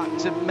seconds back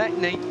to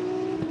Metney,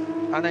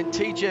 and then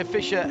TJ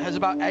Fisher has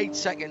about 8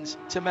 seconds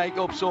to make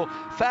up. So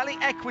fairly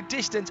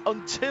equidistant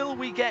until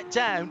we get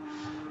down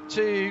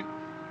to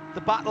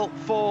the battle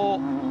for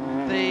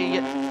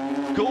the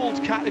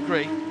gold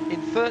category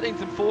in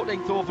 13th and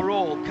 14th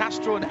overall.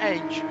 Castro and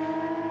Edge,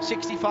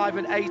 65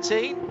 and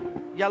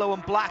 18, yellow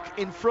and black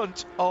in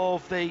front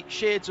of the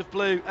shades of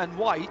blue and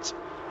white.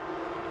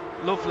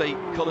 Lovely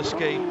colour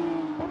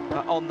scheme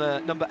on the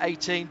number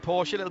 18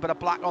 Porsche, a little bit of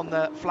black on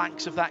the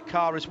flanks of that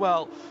car as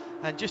well,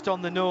 and just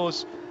on the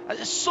nose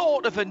a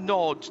sort of a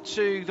nod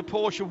to the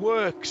Porsche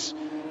Works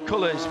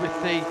colours with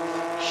the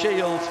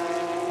shield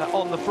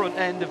on the front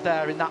end of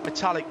there in that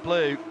metallic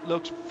blue.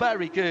 Looks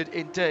very good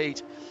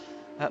indeed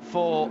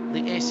for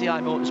the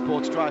ACI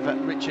Motorsports driver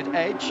Richard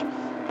Edge.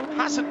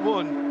 Hasn't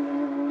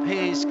won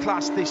his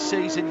class this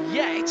season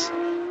yet,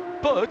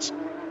 but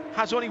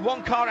has only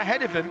one car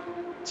ahead of him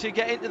to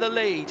get into the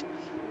lead,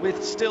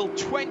 with still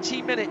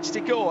 20 minutes to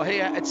go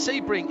here at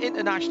Sebring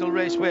International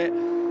Raceway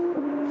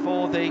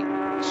for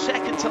the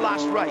second to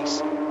last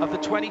race of the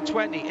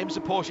 2020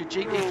 IMSA Porsche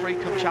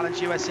GT3 Cup Challenge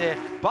USA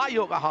by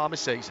Yokohama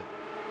season.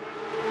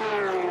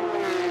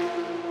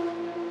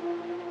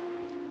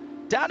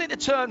 Down into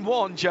turn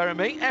 1,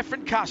 Jeremy,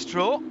 Efren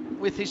Castro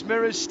with his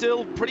mirrors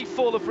still pretty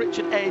full of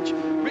Richard Edge.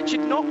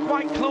 Richard not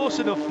quite close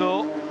enough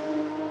though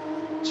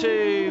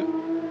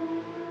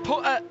to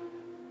put a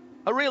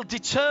real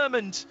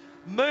determined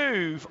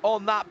move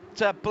on that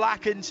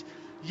black and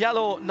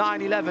yellow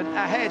 911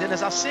 ahead. And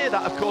as I say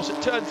that, of course,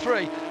 at turn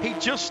 3 he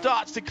just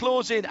starts to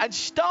close in and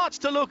starts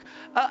to look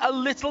a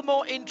little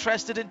more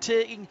interested in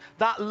taking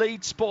that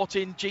lead spot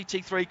in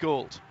GT3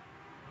 Gold.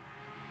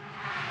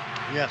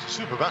 Yes,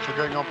 super battle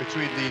going on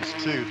between these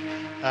two,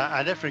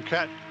 and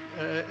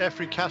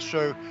Efren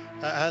Castro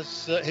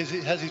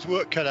has his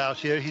work cut out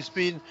here. He's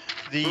been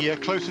the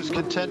closest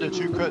contender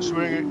to Kurt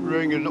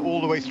Swearingen all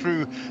the way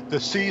through the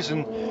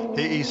season.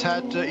 He's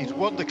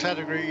won the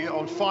category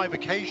on 5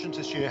 occasions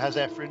this year, has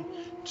Efren,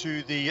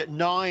 to the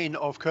 9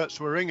 of Kurt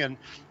Swearingen.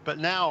 But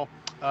now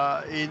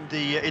in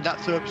that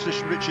third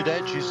position, Richard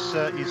Edge he's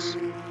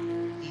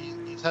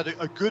had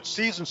a good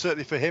season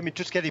certainly for him. He's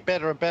just getting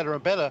better and better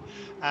and better,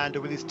 and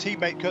with his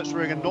teammate Kurt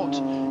Swearingen not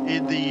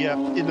in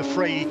the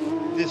fray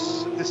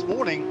this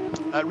morning,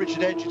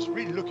 Richard Edge is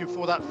really looking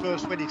for that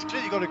first win. He's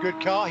clearly got a good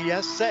car. He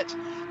has set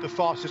the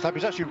fastest lap.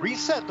 He's actually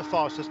reset the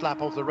fastest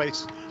lap of the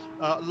race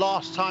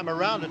last time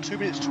around at 2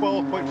 minutes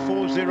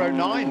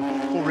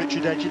 12.409 for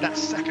Richard Edge in that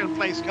second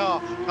place car,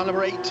 car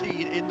number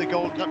 18 in the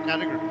Gold Cup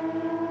category.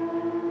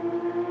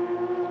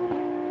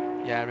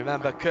 Yeah,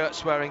 remember Kurt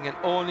Swearingen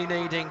only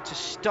needing to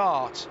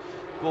start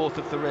both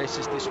of the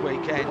races this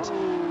weekend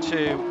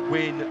to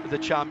win the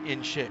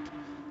championship.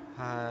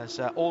 Has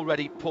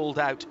already pulled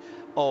out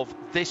of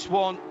this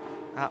one.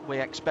 We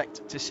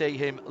expect to see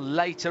him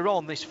later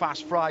on this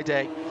Fast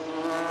Friday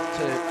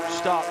to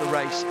start the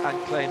race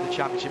and claim the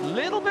championship. A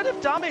little bit of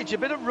damage, a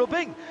bit of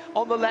rubbing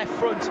on the left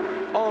front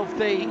of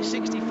the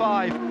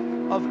 65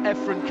 of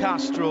Efren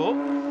Castro.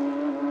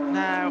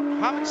 Now,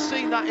 haven't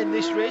seen that in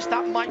this race.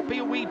 That might be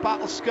a wee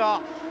battle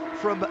scar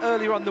from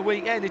earlier on the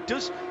weekend. It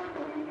does,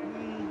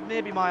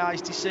 maybe my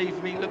eyes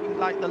deceive me, looking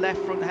like the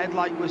left front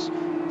headlight was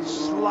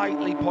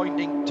slightly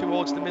pointing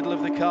towards the middle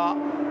of the car.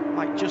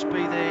 Might just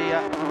be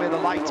the way the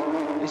light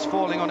is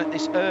falling on it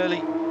this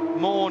early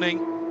morning.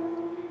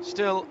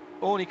 Still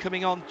only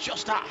coming on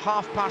just at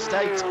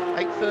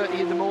 8:30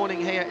 in the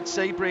morning here at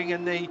Sebring,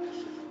 and the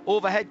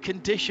overhead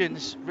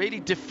conditions really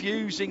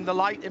diffusing the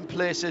light in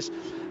places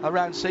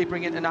around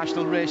Sebring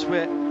International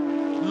Raceway.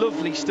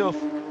 Lovely stuff.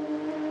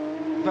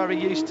 Very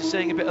used to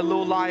seeing a bit of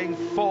low-lying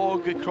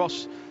fog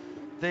across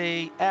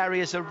the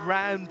areas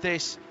around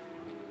this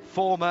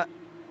former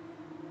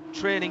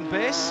training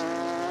base,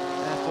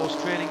 Air Force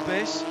training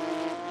base.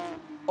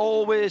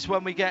 Always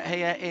when we get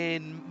here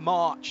in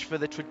March for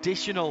the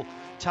traditional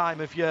time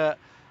of year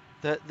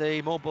that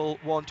the Mobile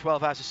 1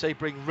 12 Hours of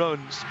Sebring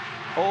runs,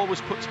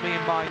 always puts me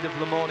in mind of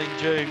Le Mans in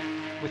June,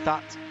 with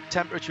that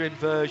temperature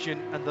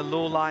inversion and the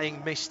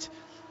low-lying mist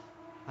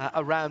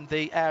around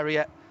the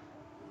area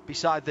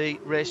beside the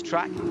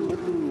racetrack.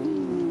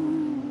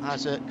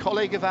 As a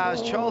colleague of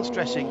ours, Charles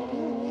Dressing,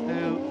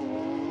 who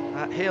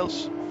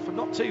hails from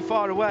not too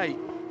far away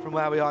from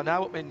where we are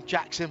now, up in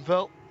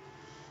Jacksonville,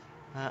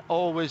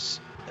 always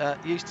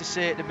used to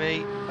say to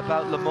me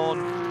about Le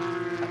Mans,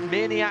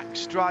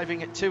 maniacs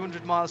driving at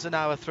 200 miles an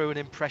hour through an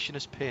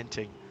impressionist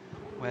painting,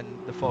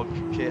 when the fog,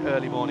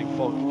 early morning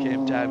fog,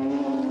 came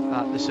down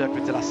at the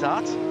Circuit de la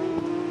Sarthe.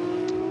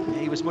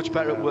 He was much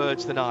better at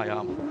words than I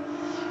am,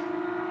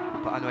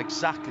 but I know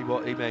exactly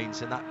what he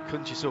means, and that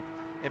conjures up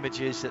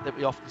images that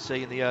we often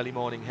see in the early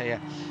morning here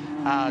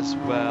as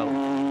well.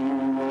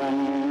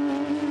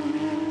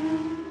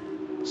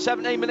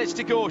 17 minutes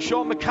to go.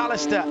 Sean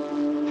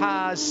McAllister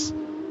has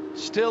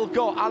Still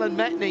got Alan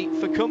Metney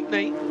for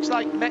company. Looks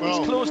like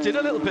Metney's closed in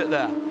a little bit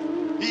there.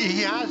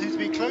 He has. He's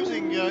been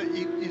closing.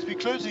 He's been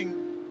closing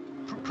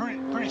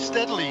pretty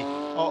steadily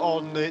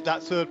on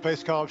that third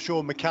place car of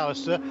Sean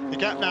McAllister. The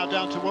gap now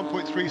down to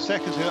 1.3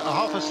 seconds. A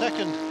half a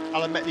second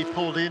Alan Metney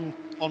pulled in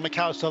on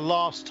McAllister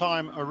last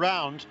time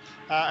around,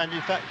 and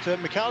in fact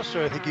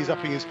McAllister, I think he's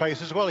upping his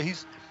pace as well.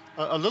 He's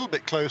a little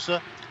bit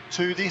closer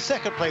to the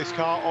second place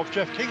car of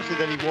Jeff Kingsley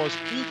than he was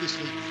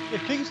previously.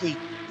 Jeff Kingsley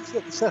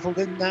is settled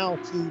in now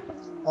to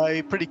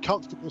a pretty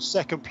comfortable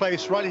second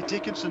place. Riley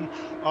Dickinson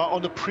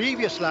on the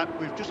previous lap,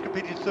 we've just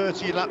completed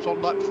 30 laps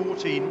on lap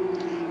 14,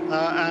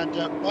 and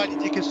Riley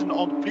Dickinson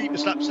on the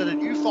previous lap set a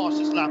new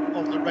fastest lap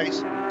of the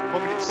race, 1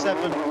 minute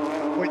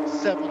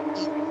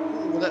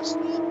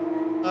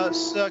 7.7.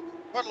 That's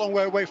quite a long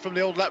way away from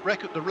the old lap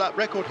record, the lap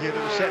record here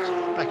that was set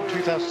back in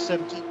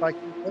 2017 by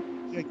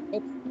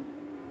Jacob.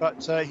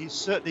 But he's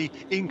certainly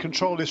in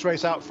control of this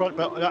race out front,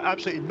 but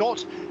absolutely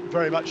not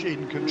very much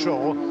in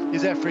control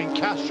is Efrain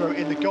Castro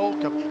in the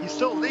Gold Cup. He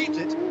still leads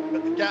it,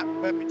 but the gap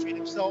between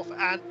himself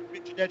and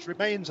Richard Edge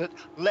remains at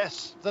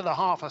less than a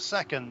half a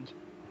second.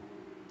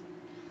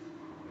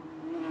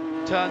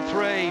 Turn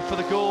 3 for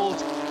the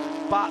gold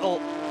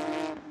battle.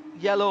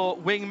 Yellow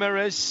wing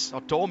mirrors,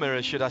 or door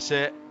mirrors should I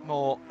say,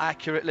 more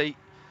accurately.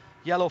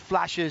 Yellow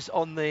flashes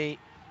on the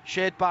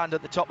shade band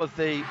at the top of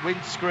the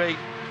windscreen,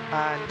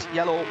 and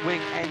yellow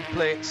wing end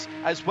plates,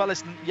 as well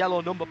as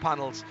yellow number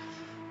panels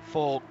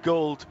for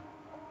Gold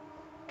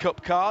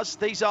Cup cars.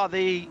 These are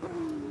the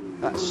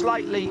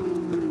slightly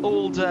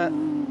older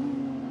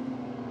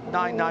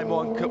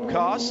 991 Cup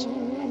cars,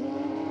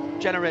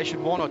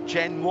 Generation 1 or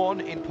Gen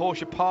 1 in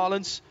Porsche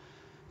parlance,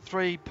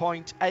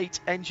 3.8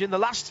 engine, the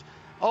last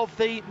of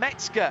the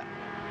Metzger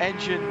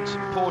engined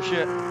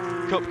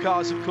Porsche Cup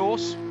cars, of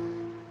course.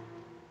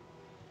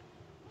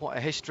 What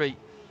a history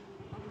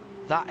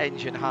that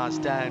engine has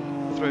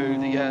down through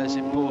the years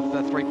in both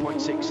the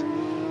 3.6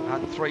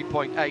 and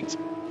 3.8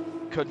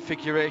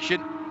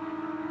 configuration.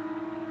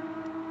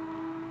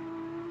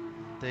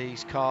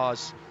 These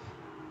cars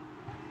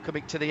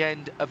coming to the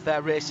end of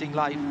their racing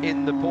life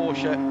in the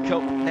Porsche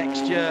Cup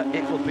next year.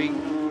 It will be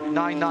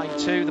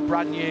 992, the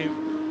brand new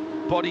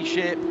body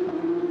shape,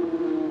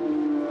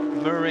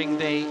 mirroring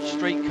the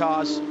street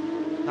cars.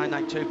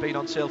 992 been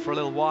on sale for a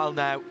little while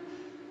now.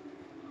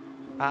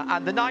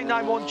 And the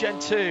 991 Gen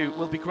 2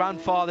 will be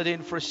grandfathered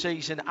in for a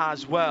season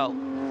as well.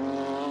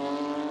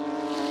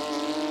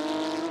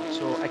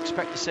 So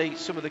expect to see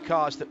some of the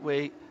cars that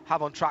we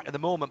have on track at the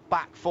moment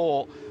back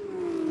for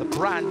the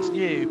brand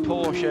new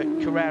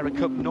Porsche Carrera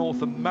Cup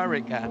North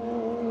America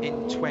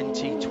in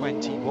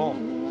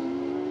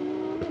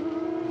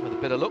 2021. With a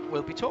bit of luck,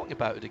 we'll be talking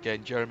about it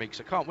again, Jeremy, because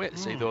I can't wait to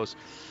see those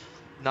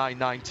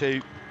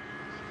 992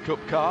 Cup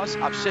cars.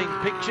 I've seen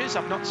pictures,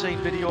 I've not seen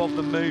video of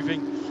them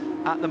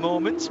moving at the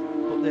moment,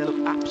 but they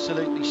look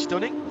absolutely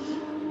stunning.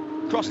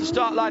 Across the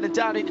start line and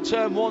down into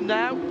turn 1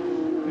 now.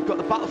 We've got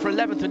the battle for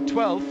 11th and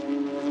 12th.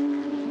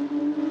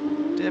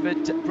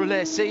 David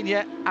Brulé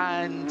Senior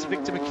and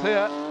Victor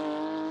McClure.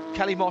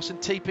 Kelly Moss and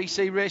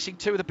TPC Racing,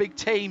 two of the big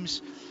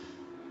teams.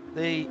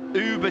 The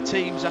Uber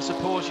teams, I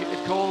suppose you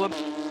could call them.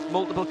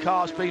 Multiple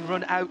cars being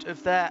run out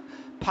of their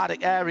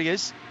paddock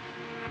areas.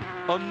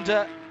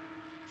 Under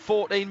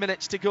 14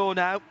 minutes to go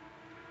now.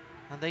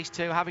 And these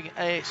two having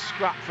a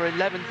scrap for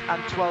 11th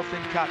and 12th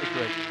in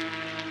category.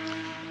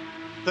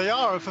 They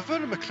are. For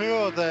Vernon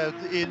McClure there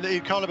in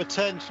car number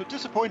 10, so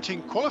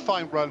disappointing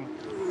qualifying run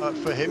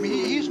for him.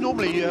 He's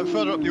normally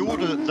further up the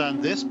order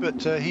than this,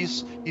 but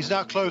he's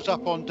now closed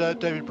up on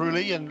David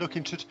Brulé and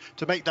looking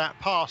to make that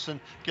pass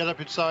and get up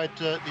inside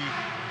the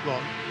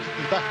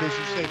back, as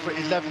you say, for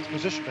 11th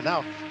position. But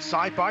now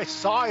side by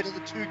side are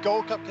the two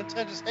Gold Cup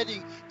contenders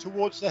heading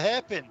towards the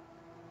hairpin.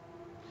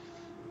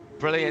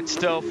 Brilliant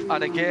stuff,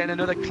 and again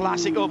another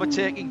classic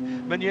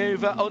overtaking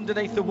manoeuvre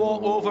underneath the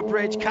walkover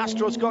bridge.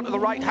 Castro's gone to the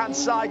right hand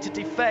side to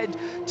defend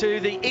to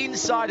the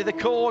inside of the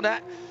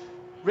corner.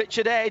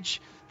 Richard Edge,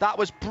 that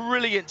was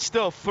brilliant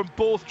stuff from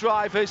both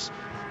drivers.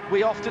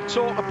 We often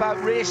talk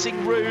about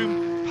racing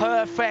room,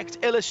 perfect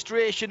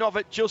illustration of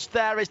it just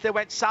there as they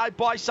went side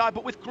by side,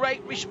 but with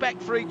great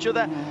respect for each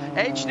other.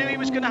 Edge knew he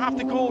was going to have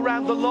to go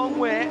around the long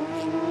way,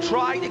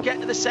 try to get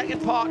to the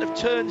second part of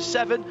turn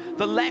 7,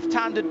 the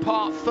left-handed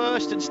part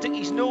first, and stick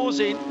his nose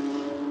in.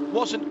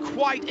 Wasn't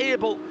quite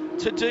able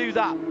to do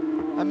that.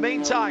 And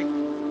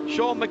meantime,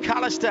 Sean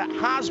McAllister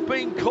has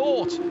been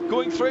caught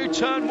going through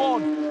turn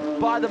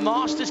 1 by the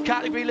Masters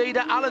category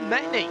leader Alan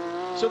Metney.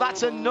 So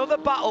that's another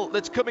battle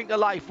that's coming to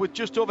life with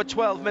just over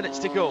 12 minutes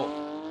to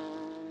go.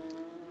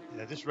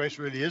 Yeah, this race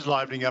really is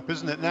livening up,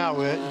 isn't it now?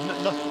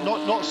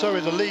 Not so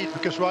in the lead,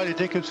 because Riley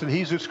Dickinson,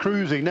 he's just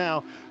cruising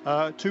now.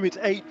 2 minutes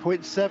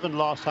 8.7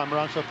 last time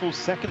around, so a full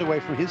second away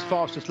from his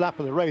fastest lap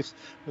of the race.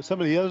 But some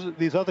of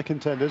these other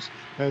contenders,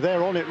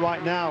 they're on it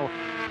right now.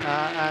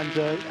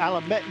 And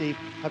Alan Metney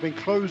having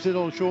closed in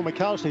on Sean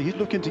McAllister. He's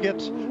looking to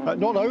get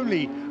not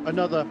only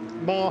another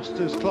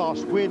Masters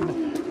class win,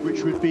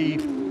 which would be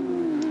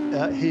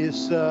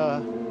his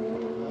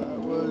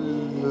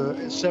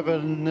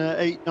 7,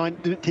 8, 9,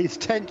 his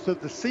 10th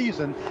of the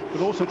season,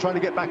 but also trying to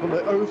get back on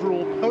the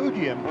overall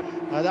podium.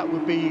 That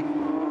would be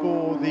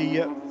for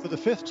the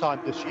 5th time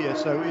this year.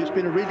 So it's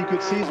been a really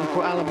good season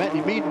for Alan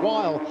Metni.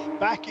 Meanwhile,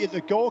 back in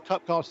the Gold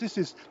Cup cars,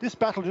 this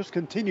battle just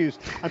continues,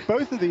 and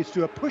both of these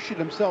two are pushing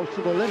themselves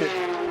to the limit.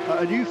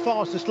 A new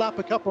fastest lap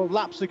a couple of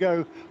laps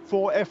ago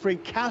for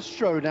Efren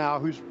Castro now,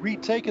 who's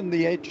retaken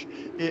the edge,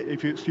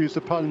 if you excuse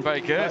the pun.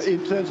 Very good.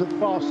 In terms of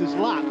fastest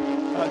lap,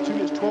 2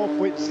 minutes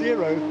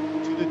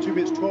 12.0 to the 2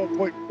 minutes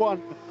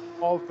 12.1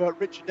 of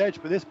Richard Edge.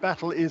 But this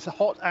battle is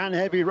hot and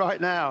heavy right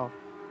now.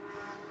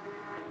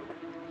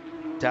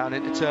 Down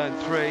into turn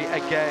 3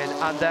 again,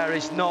 and there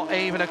is not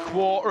even a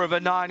quarter of a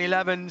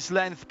 911's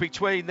length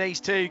between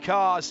these two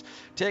cars.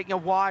 Taking a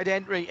wide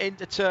entry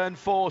into turn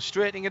 4,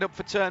 straightening it up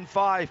for turn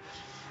 5.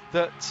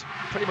 That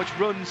pretty much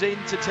runs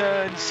into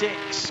turn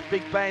 6,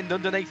 big bend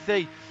underneath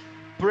the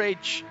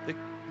bridge, the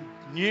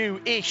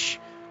new-ish,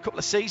 couple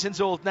of seasons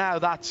old now,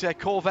 that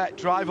Corvette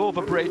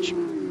drive-over bridge.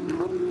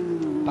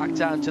 Back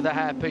down to the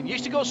hairpin.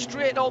 Used to go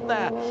straight on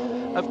there,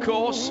 of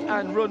course,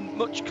 and run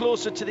much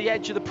closer to the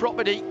edge of the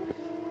property,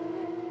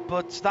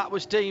 but that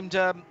was deemed,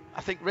 I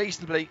think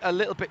reasonably, a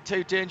little bit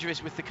too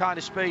dangerous with the kind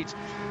of speeds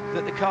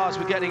that the cars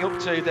were getting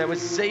up to. There was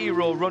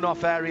zero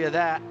runoff area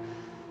there.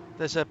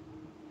 There's a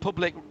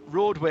public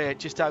roadway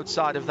just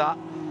outside of that,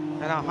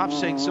 and I have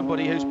seen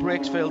somebody whose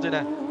brakes failed in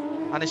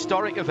an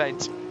historic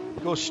event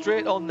go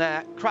straight on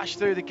there, crash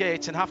through the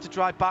gates, and have to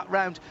drive back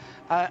round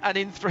and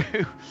in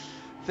through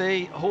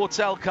the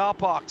hotel car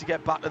park to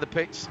get back to the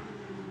pits.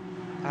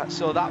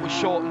 So that was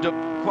shortened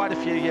up quite a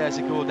few years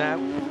ago now.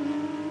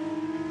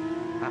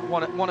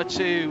 One or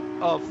two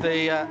of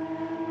the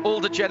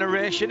older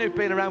generation who've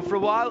been around for a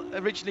while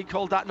originally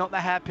called that not the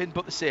hairpin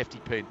but the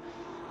safety pin,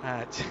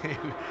 to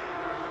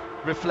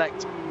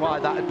reflect why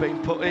that had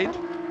been put in.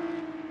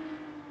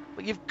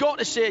 But you've got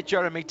to say,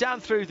 Jeremy, down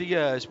through the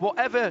years,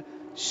 whatever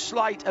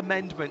slight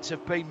amendments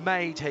have been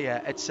made here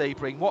at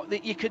Sebring, what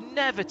that you can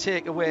never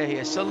take away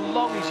here, so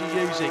long as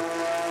you're using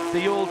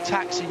the old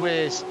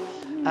taxiways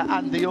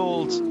and the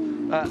old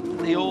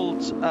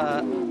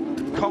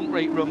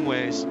concrete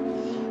runways,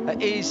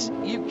 is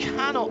you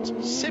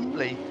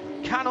simply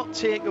cannot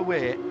take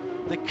away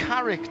the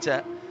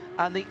character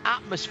and the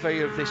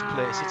atmosphere of this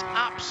place. It's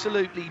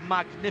absolutely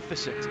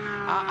magnificent,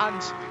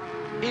 and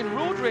in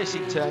road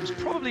racing terms,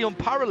 probably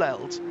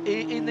unparalleled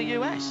in the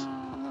US.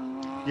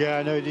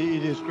 Yeah, no, it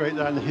is great,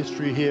 and the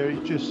history here,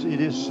 it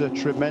is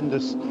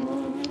tremendous.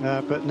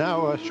 But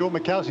now Sean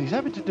McAllister, he's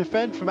having to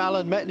defend from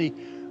Alan Metni.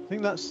 I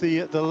think that's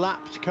the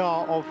lapped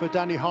car of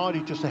Danny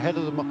Hardy just ahead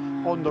of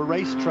them on the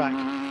racetrack.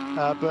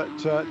 But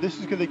this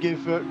is going to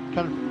give kind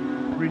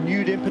of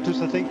renewed impetus,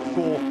 I think,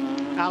 for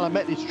Alan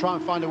Metni to try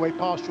and find a way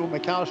past Sean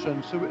McAllister.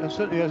 And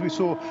certainly, as we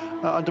saw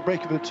under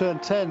break of the turn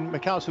 10,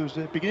 McAllister was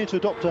beginning to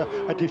adopt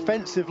a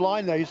defensive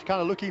line there. He's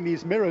kind of looking in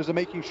these mirrors and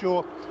making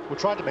sure, or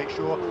trying to make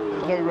sure,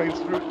 there's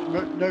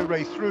no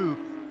race through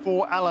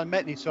for Alan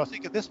Metni. So I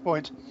think at this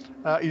point,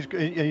 he's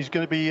going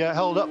to be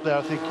held up there.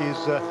 I think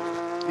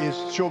is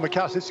Sean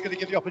McAllister. This is going to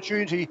give the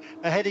opportunity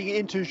heading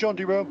into Jean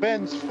Duron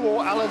Benz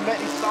for Alan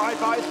Metni side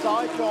by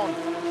side, John.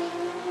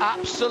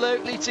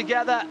 Absolutely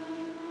together.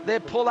 They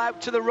pull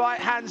out to the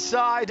right-hand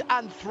side,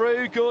 and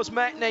through goes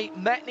Metni.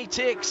 Metni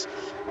takes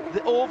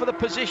over the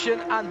position,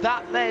 and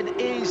that then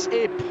is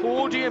a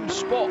podium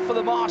spot for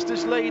the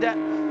Masters leader.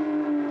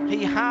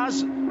 He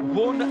has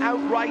won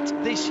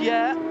outright this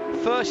year.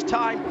 First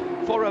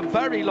time for a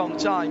very long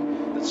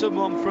time that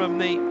someone from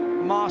the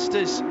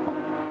Masters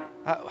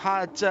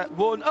had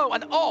won. Oh,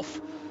 and off.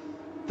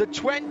 The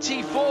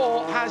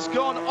 24 has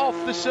gone off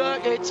the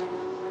circuit,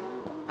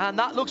 and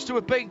that looks to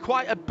have been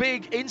quite a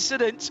big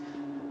incident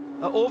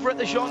over at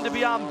the Jean de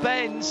Bihan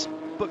Benz,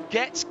 but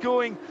gets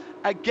going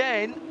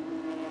again.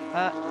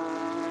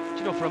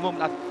 You know, for a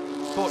moment I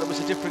thought it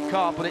was a different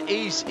car, but it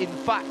is in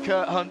fact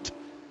Kurt Hunt.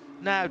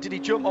 Now, did he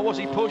jump or was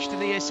he pushed in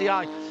the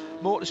ACI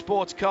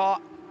Motorsports car?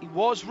 He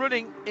was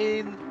running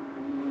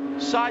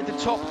inside the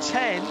top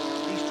 10.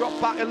 He's dropped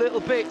back a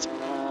little bit.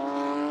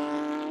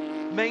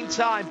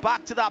 Meantime,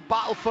 back to that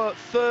battle for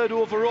third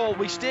overall.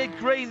 We stayed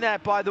green there,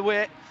 by the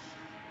way.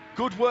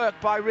 Good work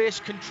by race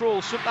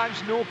control.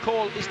 Sometimes no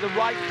call is the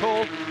right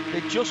call.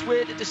 They just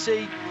waited to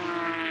see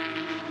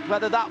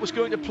whether that was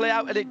going to play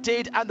out, and it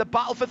did. And the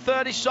battle for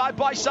third is side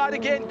by side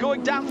again,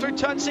 going down through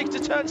turn 6 to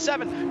turn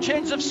 7.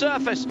 Change of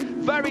surface,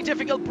 very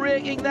difficult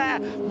braking there.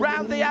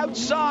 Round the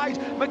outside,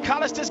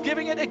 McAllister's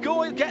giving it a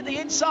go and get the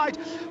inside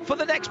for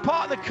the next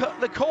part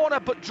of the corner,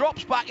 but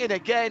drops back in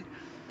again.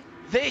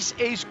 This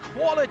is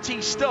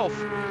quality stuff.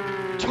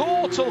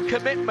 Total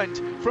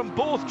commitment from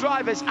both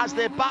drivers as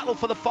they battle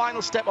for the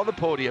final step on the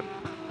podium.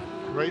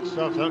 Great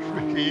stuff. That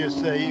really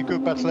is a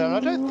good battle there. And I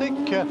don't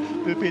think there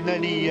have been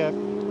any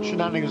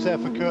shenanigans there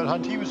for Kurt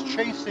Hunt. He was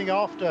chasing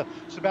after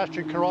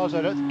Sebastian Carrazzo.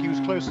 I don't think he was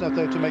close enough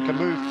though to make a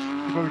move.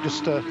 He probably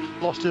just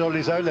lost it on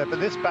his own there. But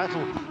this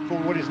battle for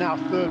what is now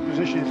third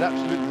position is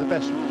absolutely the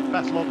best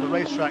battle on the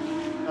racetrack.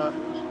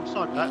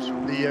 That's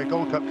from the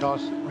Gold Cup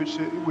cars,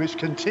 which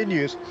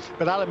continues.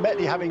 But Alan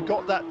Metni, having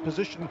got that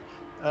position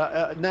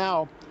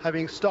now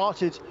having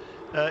started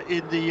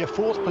in the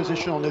fourth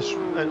position on this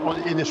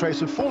in this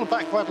race and fallen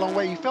back quite a long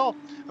way. He fell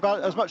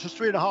about as much as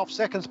 3.5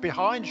 seconds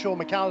behind Sean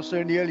McAllister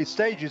in the early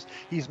stages.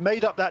 He's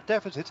made up that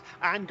deficit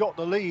and got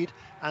the lead,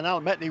 and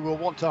Alan Metni will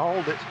want to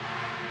hold it.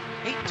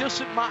 It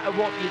doesn't matter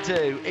what you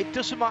do. It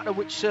doesn't matter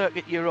which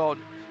circuit you're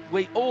on.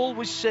 We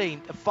always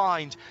seem to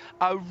find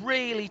a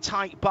really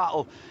tight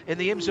battle in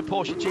the IMSA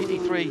Porsche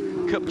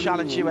GT3 Cup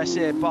Challenge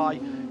USA by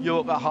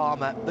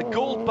Yokohama. The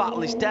gold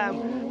battle is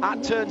down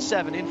at turn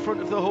 7 in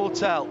front of the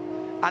hotel,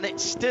 and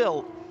it's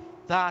still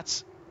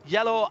that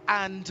yellow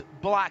and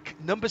black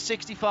number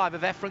 65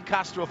 of Efren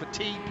Castro for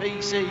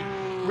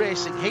TPC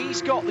Racing.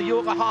 He's got the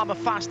Yokohama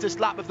fastest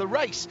lap of the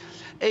race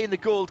in the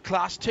gold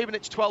class, 2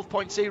 minutes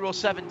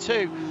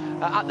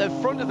 12.072. At the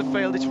front of the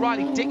field, it's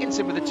Riley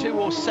Dickinson with a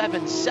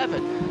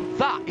 2:07.7.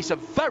 That is a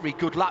very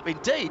good lap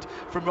indeed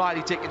from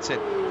Riley Dickinson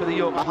for the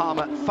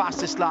Yokohama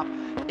fastest lap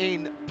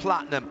in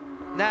platinum.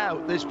 Now,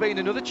 there's been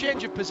another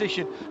change of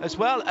position as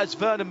well, as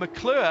Vernon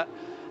McClure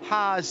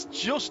has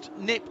just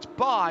nipped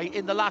by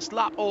in the last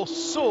lap or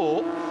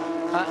so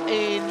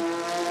in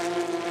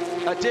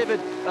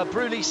David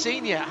Bruley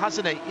Sr.,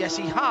 hasn't he? Yes,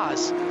 he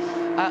has.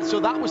 So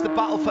that was the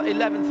battle for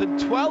 11th and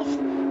 12th,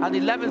 and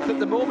 11th at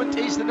the moment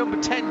is the number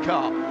 10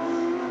 car.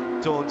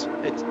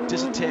 It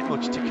doesn't take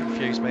much to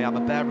confuse me. I'm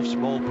a bear of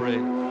small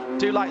brain.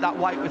 Do like that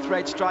white with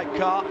red stripe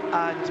car,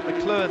 and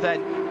McClure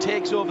then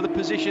takes over the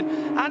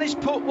position and has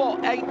put,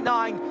 what,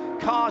 8-9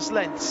 cars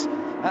lengths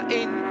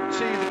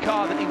into the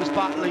car that he was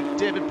battling,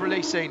 David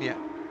Bruley Sr.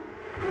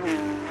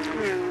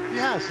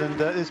 Yes, and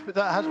that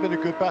has been a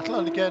good battle,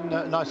 and again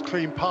a nice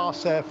clean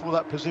pass there for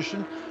that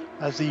position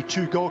as the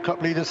two Gold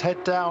Cup leaders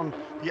head down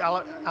the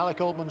Alec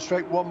Ullman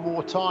straight one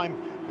more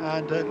time.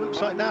 And it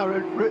looks like now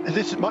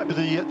this might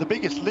be the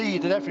biggest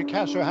lead that Efren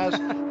Castro has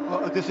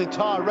this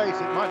entire race.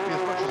 It might be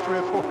as much as 3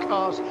 or 4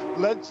 cars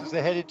lengths as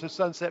they head into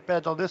Sunset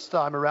Bend on this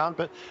time around,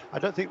 but I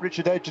don't think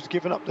Richard Edge has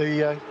given up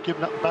the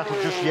battle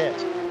just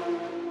yet.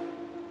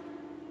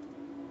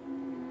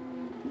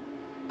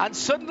 And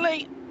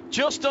suddenly,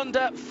 just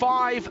under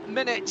 5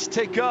 minutes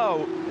to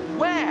go.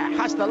 Where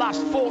has the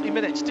last 40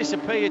 minutes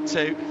disappeared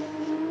to?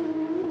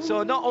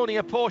 So not only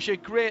are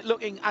Porsche great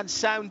looking and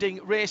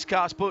sounding race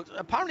cars, but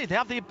apparently they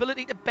have the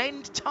ability to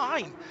bend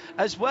time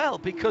as well,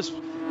 because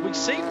we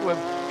seem to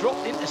have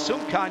dropped into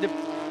some kind of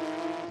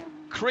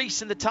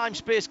crease in the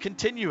time-space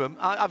continuum.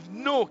 I've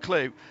no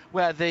clue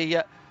where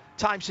the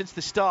time since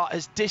the start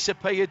has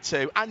disappeared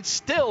to, and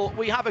still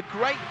we have a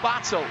great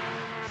battle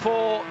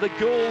for the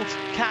gold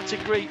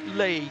category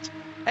lead.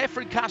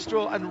 Efren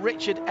Castro and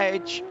Richard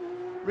Edge.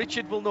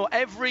 Richard will know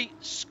every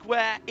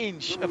square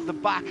inch of the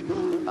back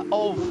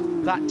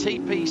of that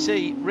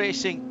TPC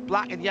Racing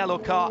black and yellow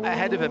car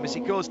ahead of him as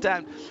he goes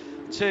down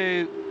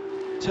to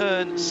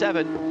turn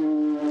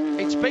 7.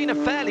 It's been a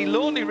fairly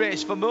lonely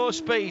race for most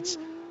speeds.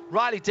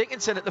 Riley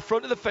Dickinson at the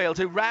front of the field,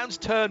 who rounds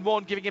turn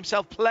 1, giving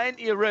himself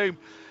plenty of room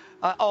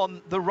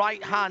on the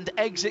right-hand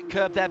exit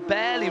curb. They're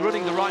barely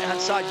running the right-hand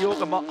side.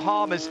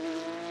 Yokohama's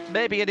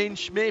maybe an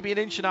inch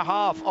and a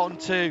half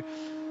onto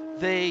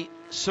the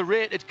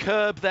serrated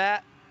curb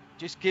there.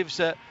 Just gives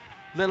a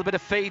little bit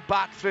of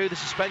feedback through the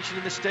suspension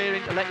and the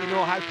steering to let you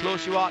know how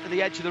close you are to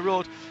the edge of the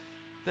road.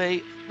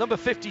 The number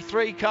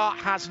 53 car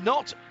has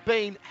not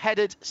been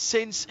headed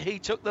since he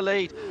took the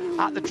lead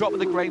at the drop of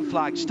the green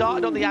flag.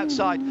 Started on the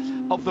outside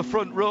of the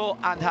front row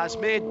and has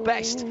made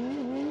best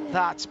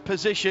that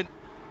position,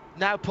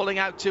 now pulling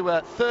out to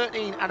a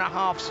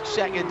 13.5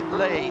 second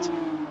lead.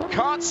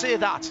 Can't say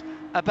that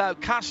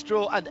about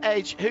Castro and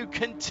Edge, who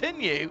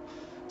continue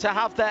to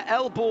have their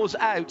elbows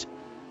out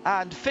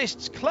and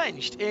fists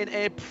clenched in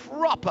a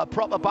proper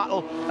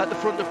battle at the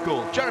front of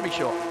goal. Jeremy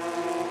Shaw.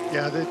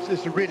 Yeah,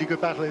 it's a really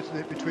good battle, isn't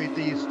it, between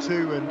these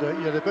two, and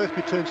they've both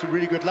returned some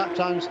really good lap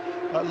times.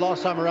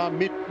 Last time around,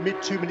 mid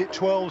 2 minute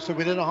 12, so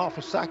within a half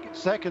a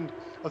second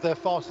of their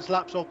fastest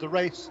laps of the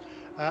race.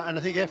 And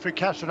I think Efren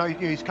Castro now,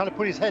 he's kind of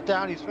put his head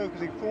down, he's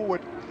focusing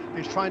forward,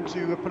 he's trying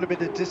to put a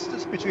bit of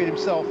distance between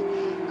himself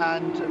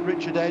and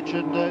Richard Edge,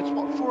 and it's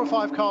what, 4 or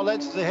 5 car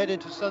lengths as they head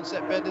into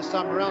Sunset Bend this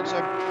time around, so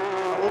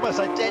almost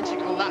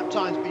identical lap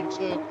times being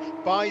turned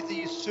by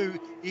these two,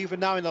 even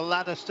now in the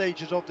latter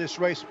stages of this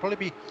race. Probably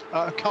be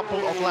a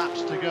couple of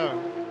laps to go.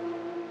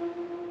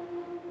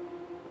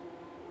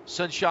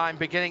 Sunshine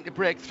beginning to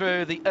break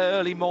through the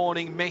early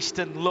morning mist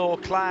and low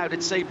cloud at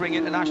Sebring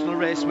International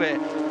Raceway,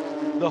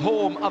 the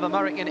home of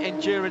American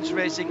endurance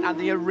racing and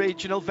the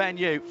original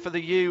venue for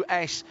the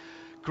US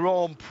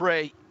Grand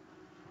Prix.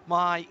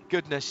 My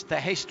goodness, the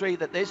history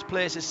that this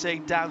place has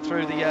seen down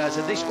through the years,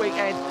 and this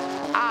weekend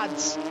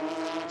adds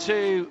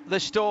to the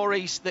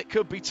stories that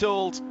could be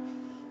told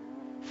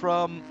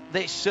from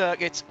this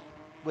circuit,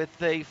 with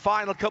the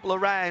final couple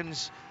of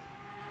rounds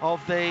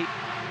of the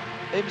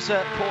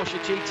IMSA Porsche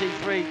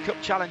GT3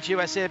 Cup Challenge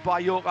USA by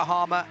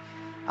Yokohama,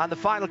 and the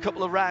final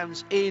couple of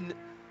rounds in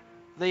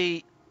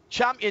the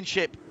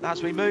championship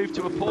as we move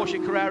to a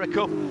Porsche Carrera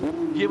Cup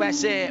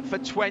USA for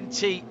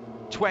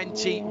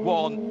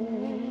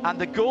 2021. And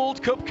the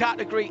Gold Cup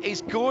category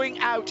is going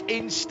out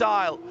in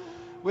style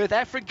with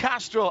Efren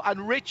Castro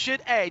and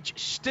Richard Edge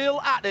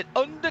still at it,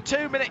 under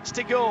 2 minutes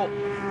to go,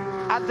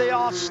 and they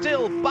are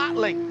still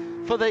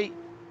battling for the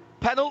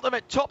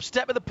penultimate top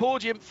step of the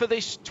podium for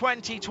this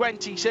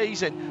 2020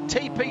 season.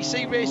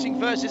 TPC Racing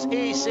versus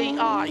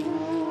ACI,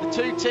 the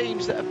two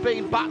teams that have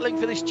been battling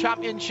for this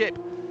championship.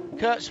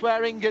 Kurt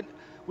Swearingen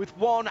with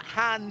one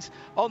hand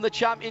on the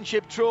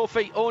championship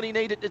trophy, only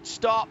needed to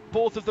start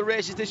both of the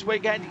races this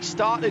weekend. He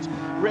started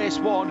race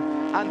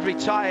 1 and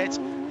retired.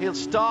 He'll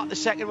start the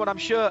second one, I'm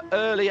sure,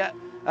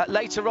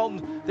 later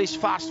on this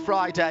Fast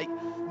Friday.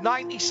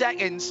 90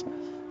 seconds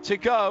to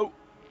go.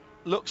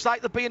 Looks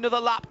like there'll be another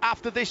lap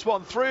after this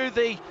one through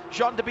the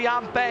Jean de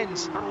Bihan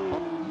bends.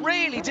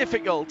 Really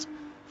difficult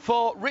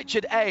for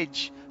Richard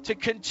Edge to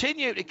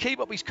continue to keep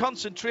up his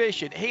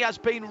concentration. He has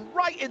been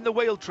right in the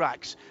wheel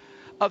tracks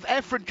of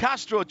Efren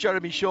Castro,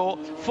 Jeremy Shaw,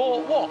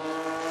 for what,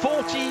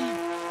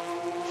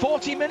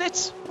 40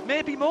 minutes,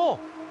 maybe more.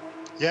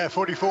 Yeah,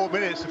 44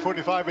 minutes, a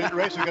 45-minute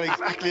race. We've got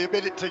exactly a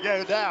minute to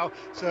go now,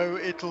 so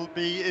it'll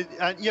be,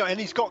 and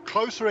he's got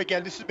closer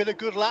again. This has been a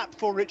good lap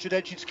for Richard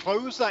Edge. He's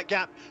closed that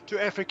gap to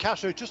Efren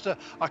Castro, just a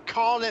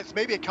car length,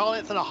 maybe a car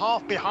length and a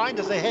half behind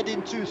as they head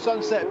into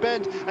Sunset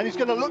Bend, and he's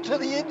going to look to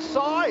the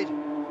inside.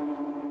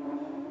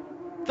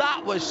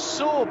 That was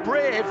so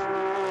brave,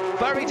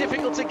 very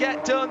difficult to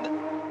get done.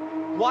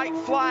 White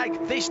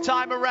flag this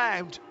time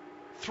around,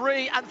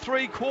 3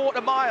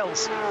 3/4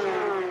 miles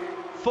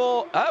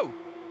for,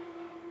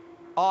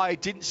 I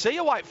didn't see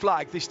a white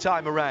flag this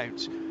time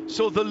around.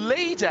 So the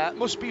leader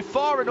must be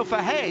far enough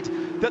ahead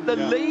that the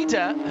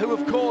leader, who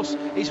of course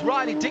is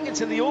Riley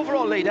Dickinson, the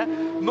overall leader,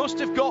 must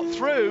have got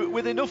through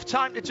with enough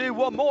time to do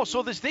one more.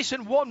 So there's this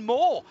and one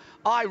more,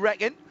 I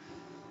reckon.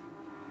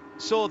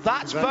 So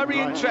that's very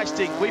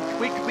interesting.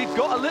 We've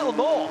got a little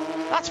more.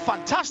 That's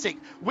fantastic.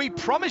 We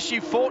promise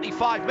you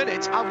 45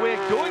 minutes and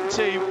we're going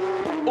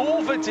to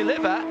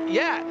over-deliver.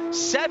 Yeah,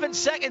 7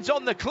 seconds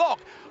on the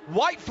clock.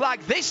 White flag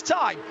this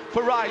time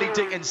for Riley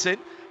Dickinson.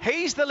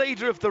 He's the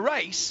leader of the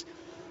race.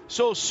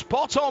 So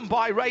spot on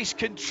by race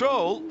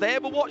control. They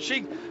were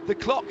watching the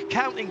clock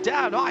counting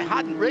down. I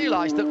hadn't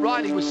realised that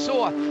Riley was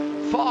so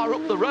far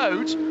up the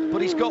road,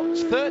 but he's got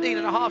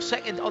 13.5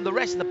 seconds on the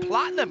rest of the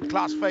platinum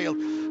class field.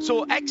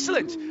 So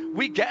excellent.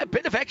 We get a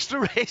bit of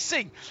extra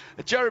racing,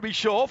 Jeremy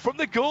Shaw, from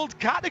the gold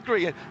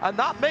category. And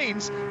that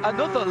means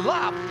another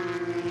lap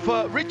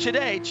for Richard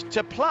Edge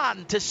to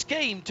plan, to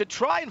scheme, to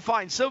try and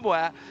find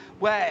somewhere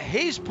where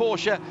his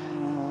Porsche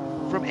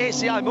from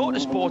ACI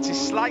Motorsports is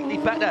slightly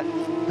better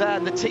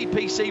than the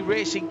TPC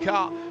racing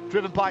car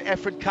driven by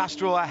Efren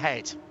Castro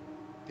ahead.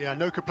 Yeah,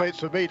 no complaints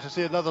for me to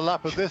see another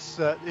lap of this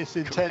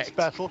intense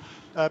battle,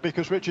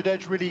 because Richard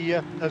Edge really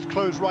has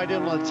closed right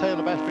in on the tail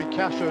of Efren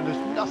Castro, and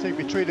there's nothing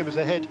between them as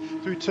they head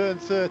through turn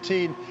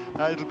 13.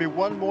 It'll be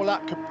one more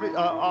lap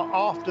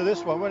after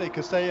this one, won't it?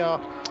 Because they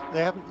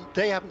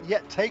haven't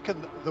yet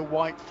taken the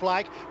white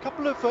flag. A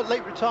couple of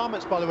late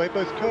retirements, by the way,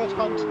 both Kurt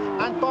Hunt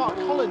and Bart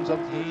Collins,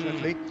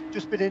 unfortunately,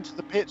 just been into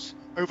the pits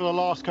over the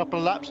last couple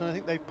of laps, and I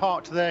think they've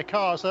parked their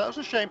cars. So that was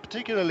a shame,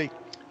 particularly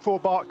for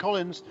Bart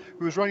Collins,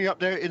 who was running up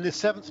there in the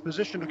 7th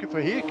position, looking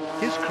for his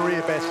career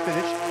best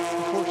finish.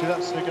 Unfortunately,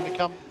 that's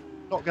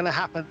not going to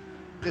happen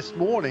this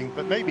morning,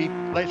 but maybe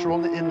later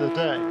on in the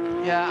day.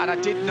 Yeah, and I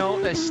did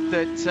notice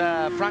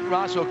that Frank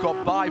Razzo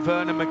got by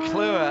Vernon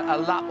McClure a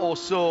lap or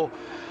so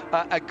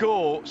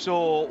ago,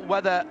 so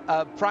whether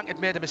Frank had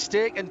made a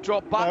mistake and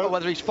dropped back, or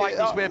whether he's fighting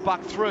his way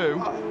back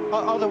through.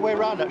 Other way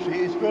around, actually.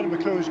 It's Vernon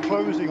McClure is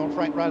closing on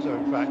Frank Razzo,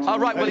 in fact. Oh,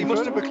 right, well, he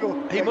must have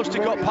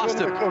got past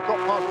him. McClure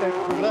got past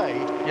David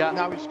Boulay, yeah.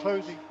 Now he's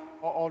closing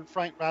on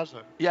Frank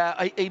Razzo.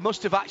 Yeah, he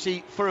must have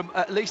actually,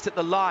 at least at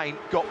the line,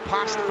 got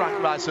past Frank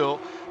Razzo,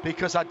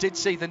 because I did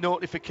see the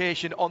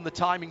notification on the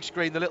timing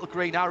screen, the little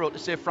green arrow to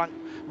say Frank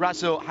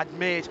Razzo had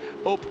made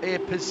up a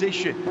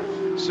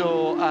position.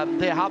 So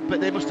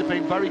they must have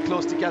been very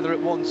close together at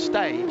one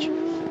stage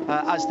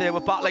as they were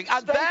battling.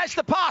 And there's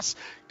the pass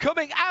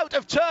coming out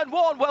of turn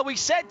 1. Well, we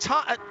said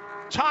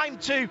time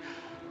to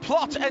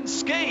plot and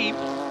scheme.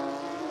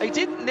 He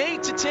didn't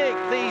need to take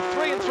the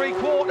 3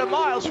 3/4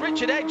 miles.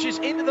 Richard Edge is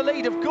into the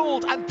lead of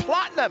gold and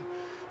platinum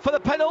for the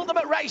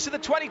penultimate race of the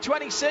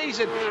 2020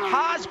 season.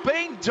 Has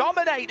been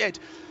dominated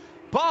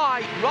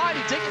by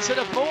Riley Dickinson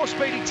of More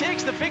Speed. He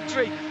takes the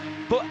victory,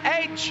 but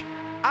Edge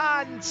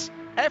and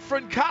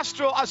Efren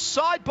Castro are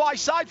side by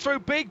side through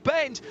Big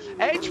Bend.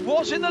 Edge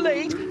was in the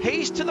lead.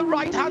 He's to the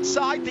right hand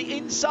side, the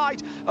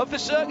inside of the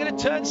circuit at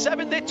turn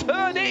 7. They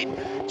turn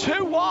in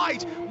too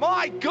wide.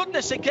 My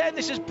goodness, again,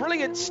 this is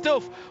brilliant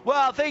stuff.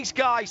 Well, these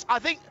guys, I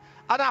think,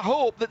 and I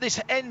hope that this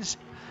ends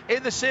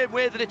in the same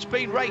way that it's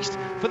been raced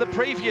for the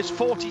previous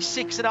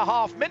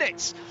 46.5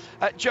 minutes,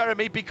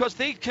 Jeremy, because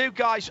these two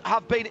guys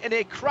have been in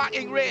a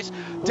cracking race.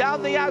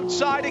 Down the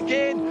outside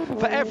again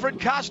for Efren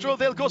Castro.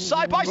 They'll go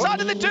side by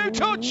side, and they do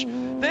touch.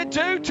 They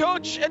do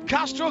touch, and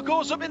Castro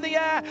goes up in the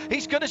air.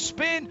 He's going to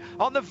spin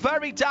on the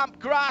very damp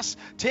grass,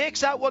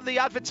 takes out one of the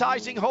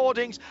advertising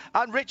hoardings,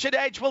 and Richard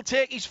Edge will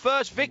take his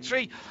first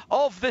victory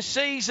of the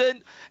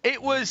season.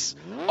 It was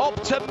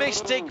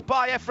optimistic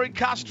by Efren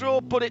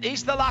Castro, but it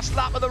is the last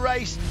lap of the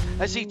race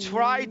as he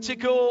tried to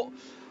go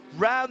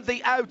round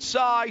the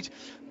outside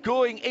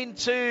going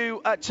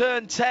into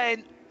turn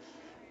 10,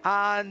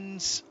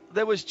 and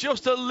there was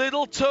just a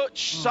little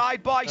touch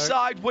side by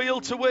side,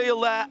 wheel to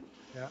wheel there.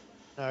 Yeah.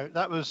 No,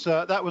 that was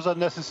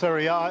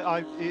unnecessary.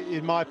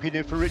 In my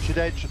opinion, for Richard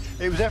Edge,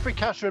 it was Efren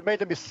Castro had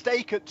made a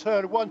mistake at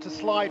turn 1 to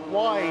slide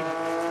wide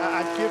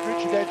and give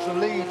Richard Edge the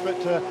lead.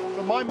 But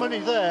for my money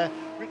there,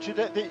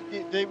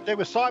 they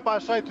were side by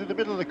side through the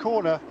middle of the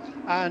corner,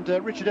 and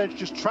Richard Edge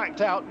just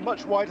tracked out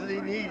much wider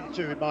than he needed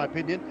to, in my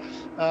opinion.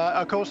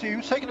 Of course, he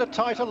was taking a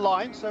tighter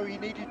line, so he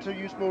needed to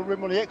use more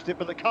room on the exit,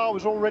 but the car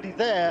was already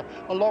there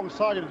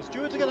alongside him. The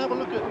stewards are going to have a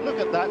look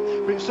at that,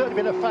 but it's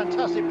certainly been a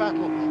fantastic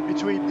battle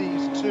between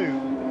these two,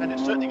 and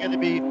it's certainly going to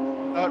be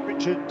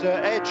Richard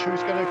Edge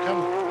who's going to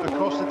come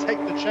across and take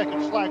the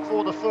checkered flag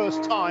for the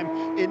first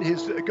time in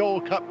his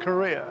Gold Cup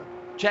career.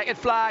 Checkered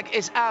flag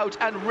is out,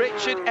 and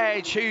Richard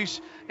Edge,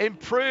 who's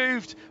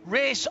improved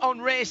race on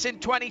race in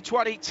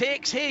 2020,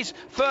 takes his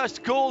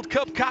first Gold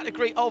Cup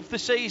category of the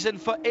season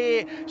for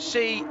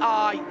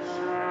ACI,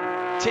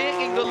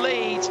 taking the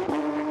lead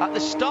at the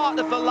start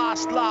of the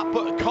last lap,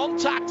 but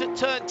contact at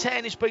turn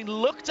 10 has been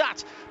looked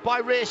at by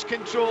race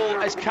control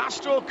as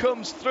Castro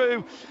comes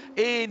through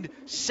in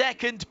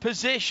second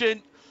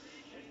position,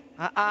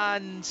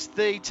 and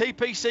the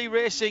TPC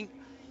Racing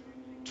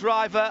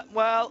driver,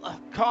 well,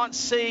 can't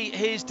see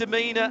his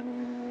demeanour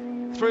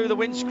through the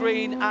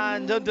windscreen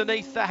and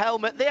underneath the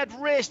helmet. They had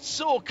raced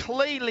so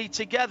cleanly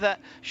together.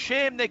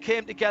 Shame they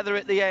came together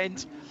at the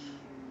end.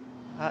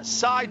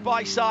 Side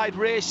by side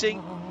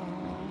racing,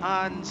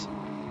 and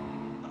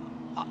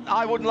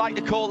I wouldn't like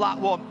to call that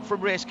one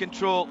from race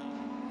control,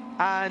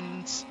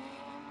 and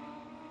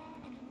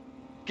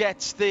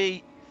gets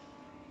the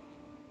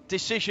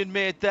decision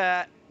made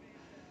there.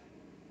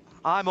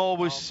 I'm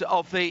always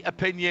of the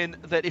opinion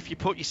that if you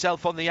put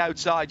yourself on the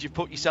outside, you've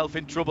put yourself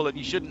in trouble, and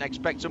you shouldn't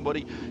expect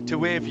somebody to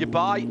wave you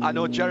by. I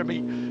know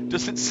Jeremy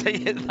doesn't see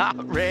it that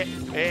way.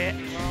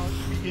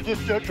 You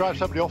just don't drive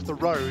somebody off the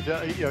road.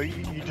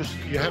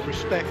 You have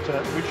respect,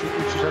 which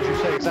is, as you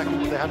say, exactly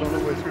what they had on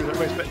the way through the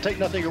race. But take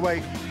nothing away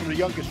from the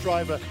youngest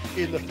driver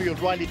in the field,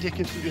 Riley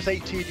Dickinson, just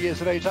 18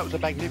 years of age. That was a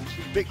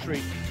magnificent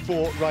victory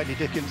for Riley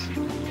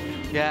Dickinson.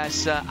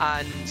 Yes,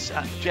 and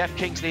Jeff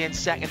Kingsley in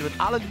second, with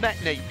Alan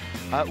Metney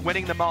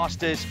winning the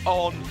Masters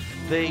on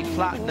the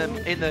platinum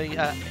in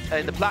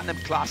the platinum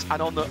class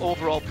and on the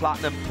overall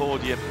platinum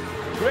podium.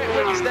 Great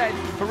wins then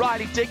for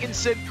Riley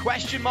Dickinson.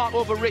 Question mark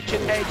over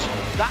Richard Edge.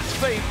 That's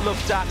been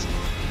looked at.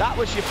 That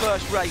was your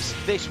first race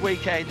this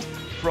weekend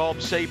from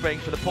Sebring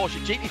for the Porsche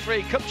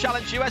GT3 Cup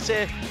Challenge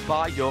USA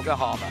by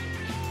Yokohama.